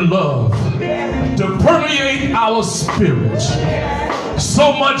word love to permeate our spirits.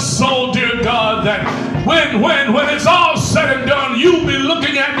 So much so, dear God, that when it's all said and done, you'll be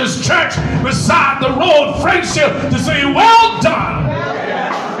looking at this church beside the road, Friendship, to say, well done,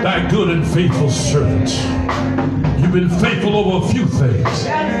 thy good and faithful servant. You've been faithful over a few things.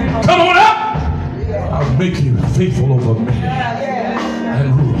 Come on up. I'll make you faithful over me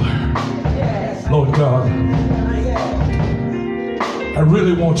and ruler. Lord God, I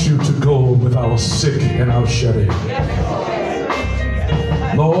really want you to go with our sick and our shedding.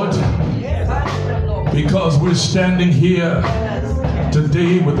 Lord, because we're standing here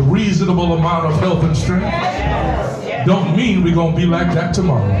today with a reasonable amount of health and strength, don't mean we're going to be like that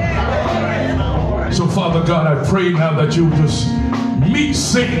tomorrow. So Father God, I pray now that you just meet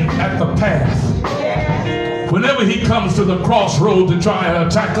Satan at the path. Whenever he comes to the crossroad to try and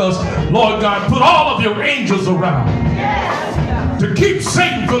attack us, Lord God, put all of your angels around to keep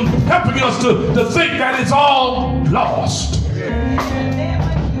Satan from helping us to think that it's all lost.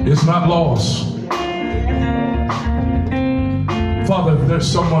 It's not lost. Father, if there's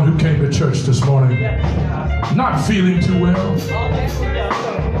someone who came to church this morning not feeling too well,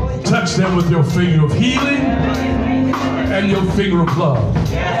 touch them with your finger of healing and your finger of love.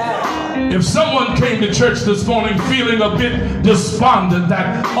 If someone came to church this morning feeling a bit despondent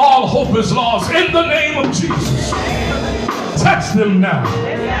that all hope is lost, in the name of Jesus, touch them now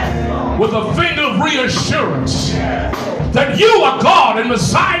with a finger of reassurance that you are God and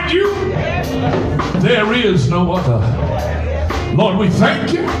beside you there is no other. Lord, we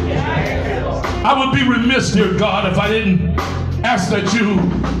thank you. I would be remiss, dear God, if I didn't ask that you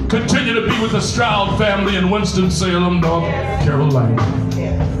continue to be with the Stroud family in Winston-Salem, North Carolina.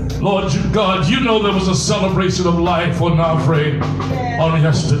 Lord God, you know there was a celebration of life on Navre on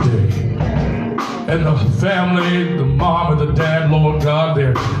yesterday. And the family, the mom and the dad, Lord God,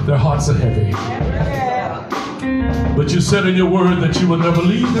 their hearts are heavy. But you said in your word that you would never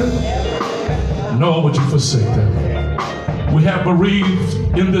leave them, nor would you forsake them. We have bereaved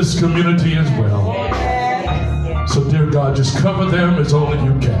in this community as well. So dear God, just cover them as only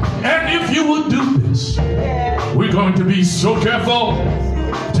you can. And if you would do this, we're going to be so careful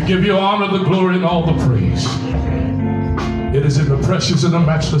to give you honor, the glory, and all the praise. It is in the precious and the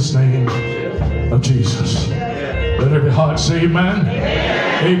matchless name of Jesus. Let every heart say amen.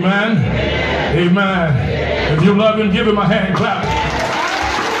 Amen. Amen. If you love him, give him a hand clap.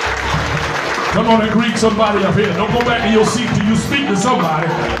 Come on and greet somebody up here. Don't go back to your seat till you speak to somebody.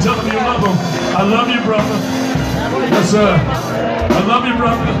 Tell them you love them. I love you, brother. Yes, sir. I love you,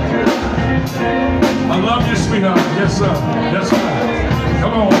 brother. I love you, sweetheart. Yes, sir. Yes, sir.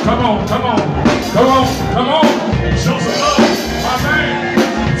 Come on, come on, come on. Come on, come on. Show some love, my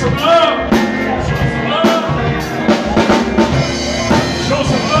man. Some love. Show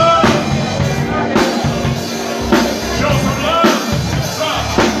some love. Show some love.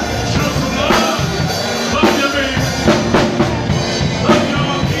 Show some love. Love you, baby. Love you.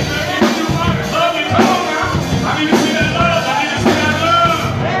 Love you. Come on now. I need to see that love. I need to see that love.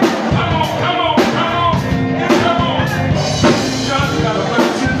 Come on, come on, come on. Come on. God's got a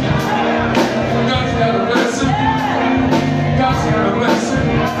blessing. God's got a blessing. God's got a blessing.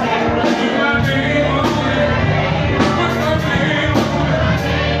 Put my name on it. Put my name on it.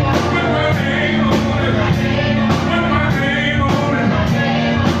 Put my name on it. Put my name on it.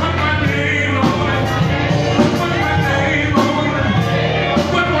 Put my name on it. Put my name on it.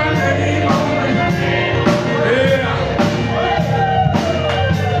 Put my name on it. Yeah.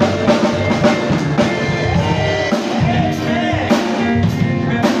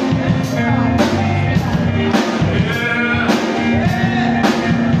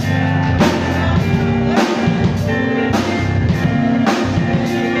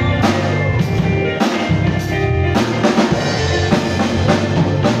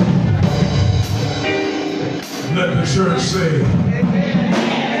 Let the church say,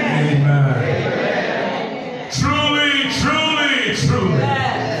 amen. Truly, truly, truly.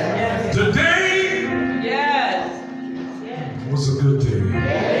 Today was a good day.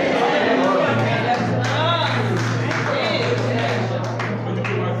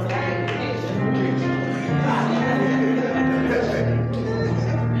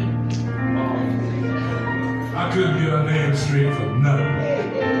 I couldn't get her name straight for nothing.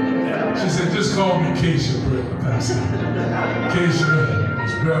 She said, just call me Keisha, Pastor. Keisha,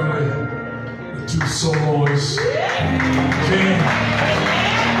 Miss Beverly, the two soloists came.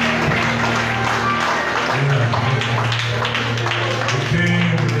 They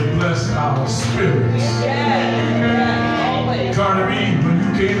came and they blessed our spirits. Carter B, when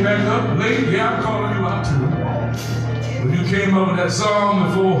you came back up late, yeah, I'm calling you out too. When you came up with that song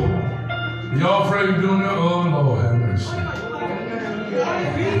before the offering doing that, oh Lord have mercy.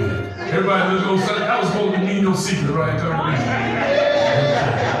 Everybody, let's go. That was supposed to be no secret, right, Carter?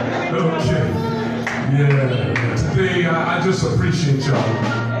 Okay. Yeah. Today, I just appreciate y'all.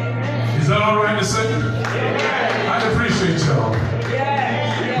 Is that all right to say? I appreciate y'all.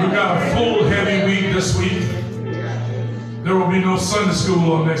 We've got a full, heavy week this week. There will be no Sunday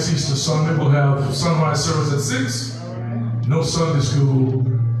school on next Easter Sunday. We'll have sunrise service at 6. No Sunday school.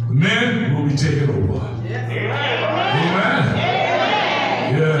 The men will be taking over. Amen.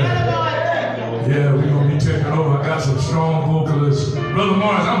 Yeah. Yeah, we're going to be taking over. I got some strong vocalists. Brother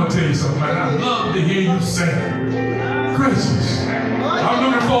Morris, I'm going to tell you something, man. I love to hear you sing. Gracious. I'm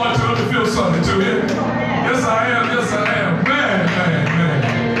looking forward to it to feel something to you. Yes, I am. Yes, I am. Man,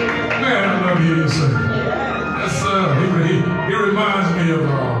 I love to hear you sing. Yes, sir. He reminds me of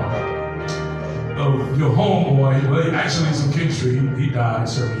your homeboy. Well, actually, he's from King Street. He died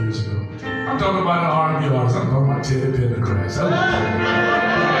several years ago. I'm talking about an R&B artist. I'm talking about Teddy Pendergrass.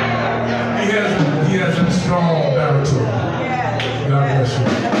 He has a strong baritone. God bless you.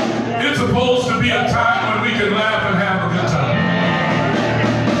 It's supposed to be a time when we can laugh and have a good time.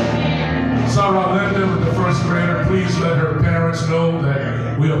 Saw Rolanda with the first is greater. Please let her parents know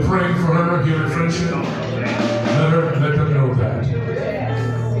that we are praying for her here at Friendship. Let them know that.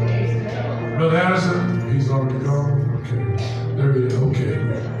 Brother Addison, he's already gone. Okay. There he is. Okay.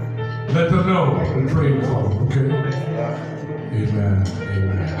 Let them know we're praying for him. Okay. Amen.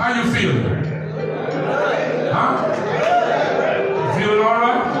 Amen. How you feeling? Huh? You feeling all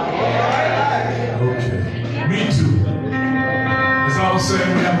right? Okay. Me too. As I was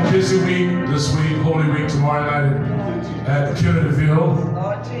saying, we have a busy week this week, Holy Week tomorrow night at Kennedyville.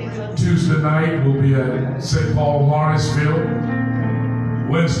 Tuesday night we'll be at St. Paul Morrisville.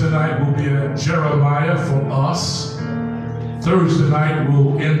 Wednesday night we'll be at Jeremiah for us. Thursday night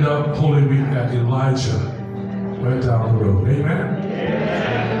we'll end up Holy Week at Elijah, right down the road. Amen?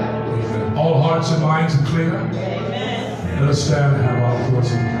 Amen. All hearts and minds are clear? Let us stand and have our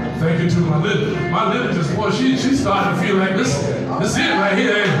closing. Thank you to my little. My little just, boy, she's starting to feel like this is it right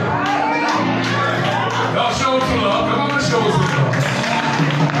here. Y'all show us some love. Come on, show us some love.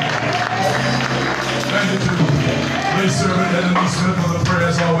 Thank you to Lay Servant Enemy Smith for the prayer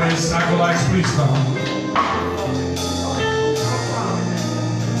as always. Acolytes, please come.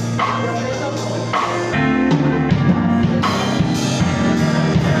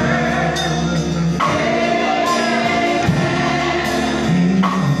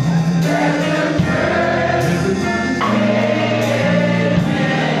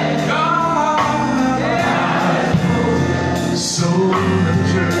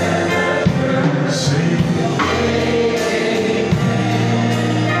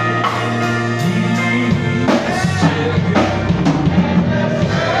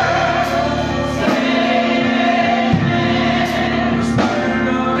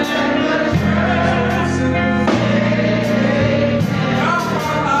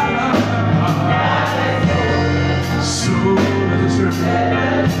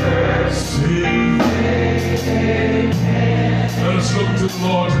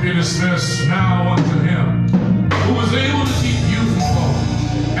 Dismissed now unto him who was able to keep you from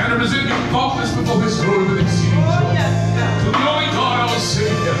falling and to present you faultless before his glory with exceeding joy. To the only God our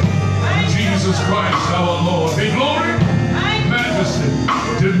Savior, Jesus Christ our Lord, be glory, majesty,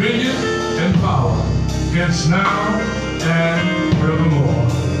 dominion, and power, against now and forevermore.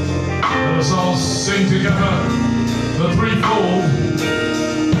 Let us all sing together the threefold.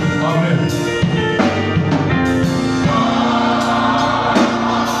 Amen.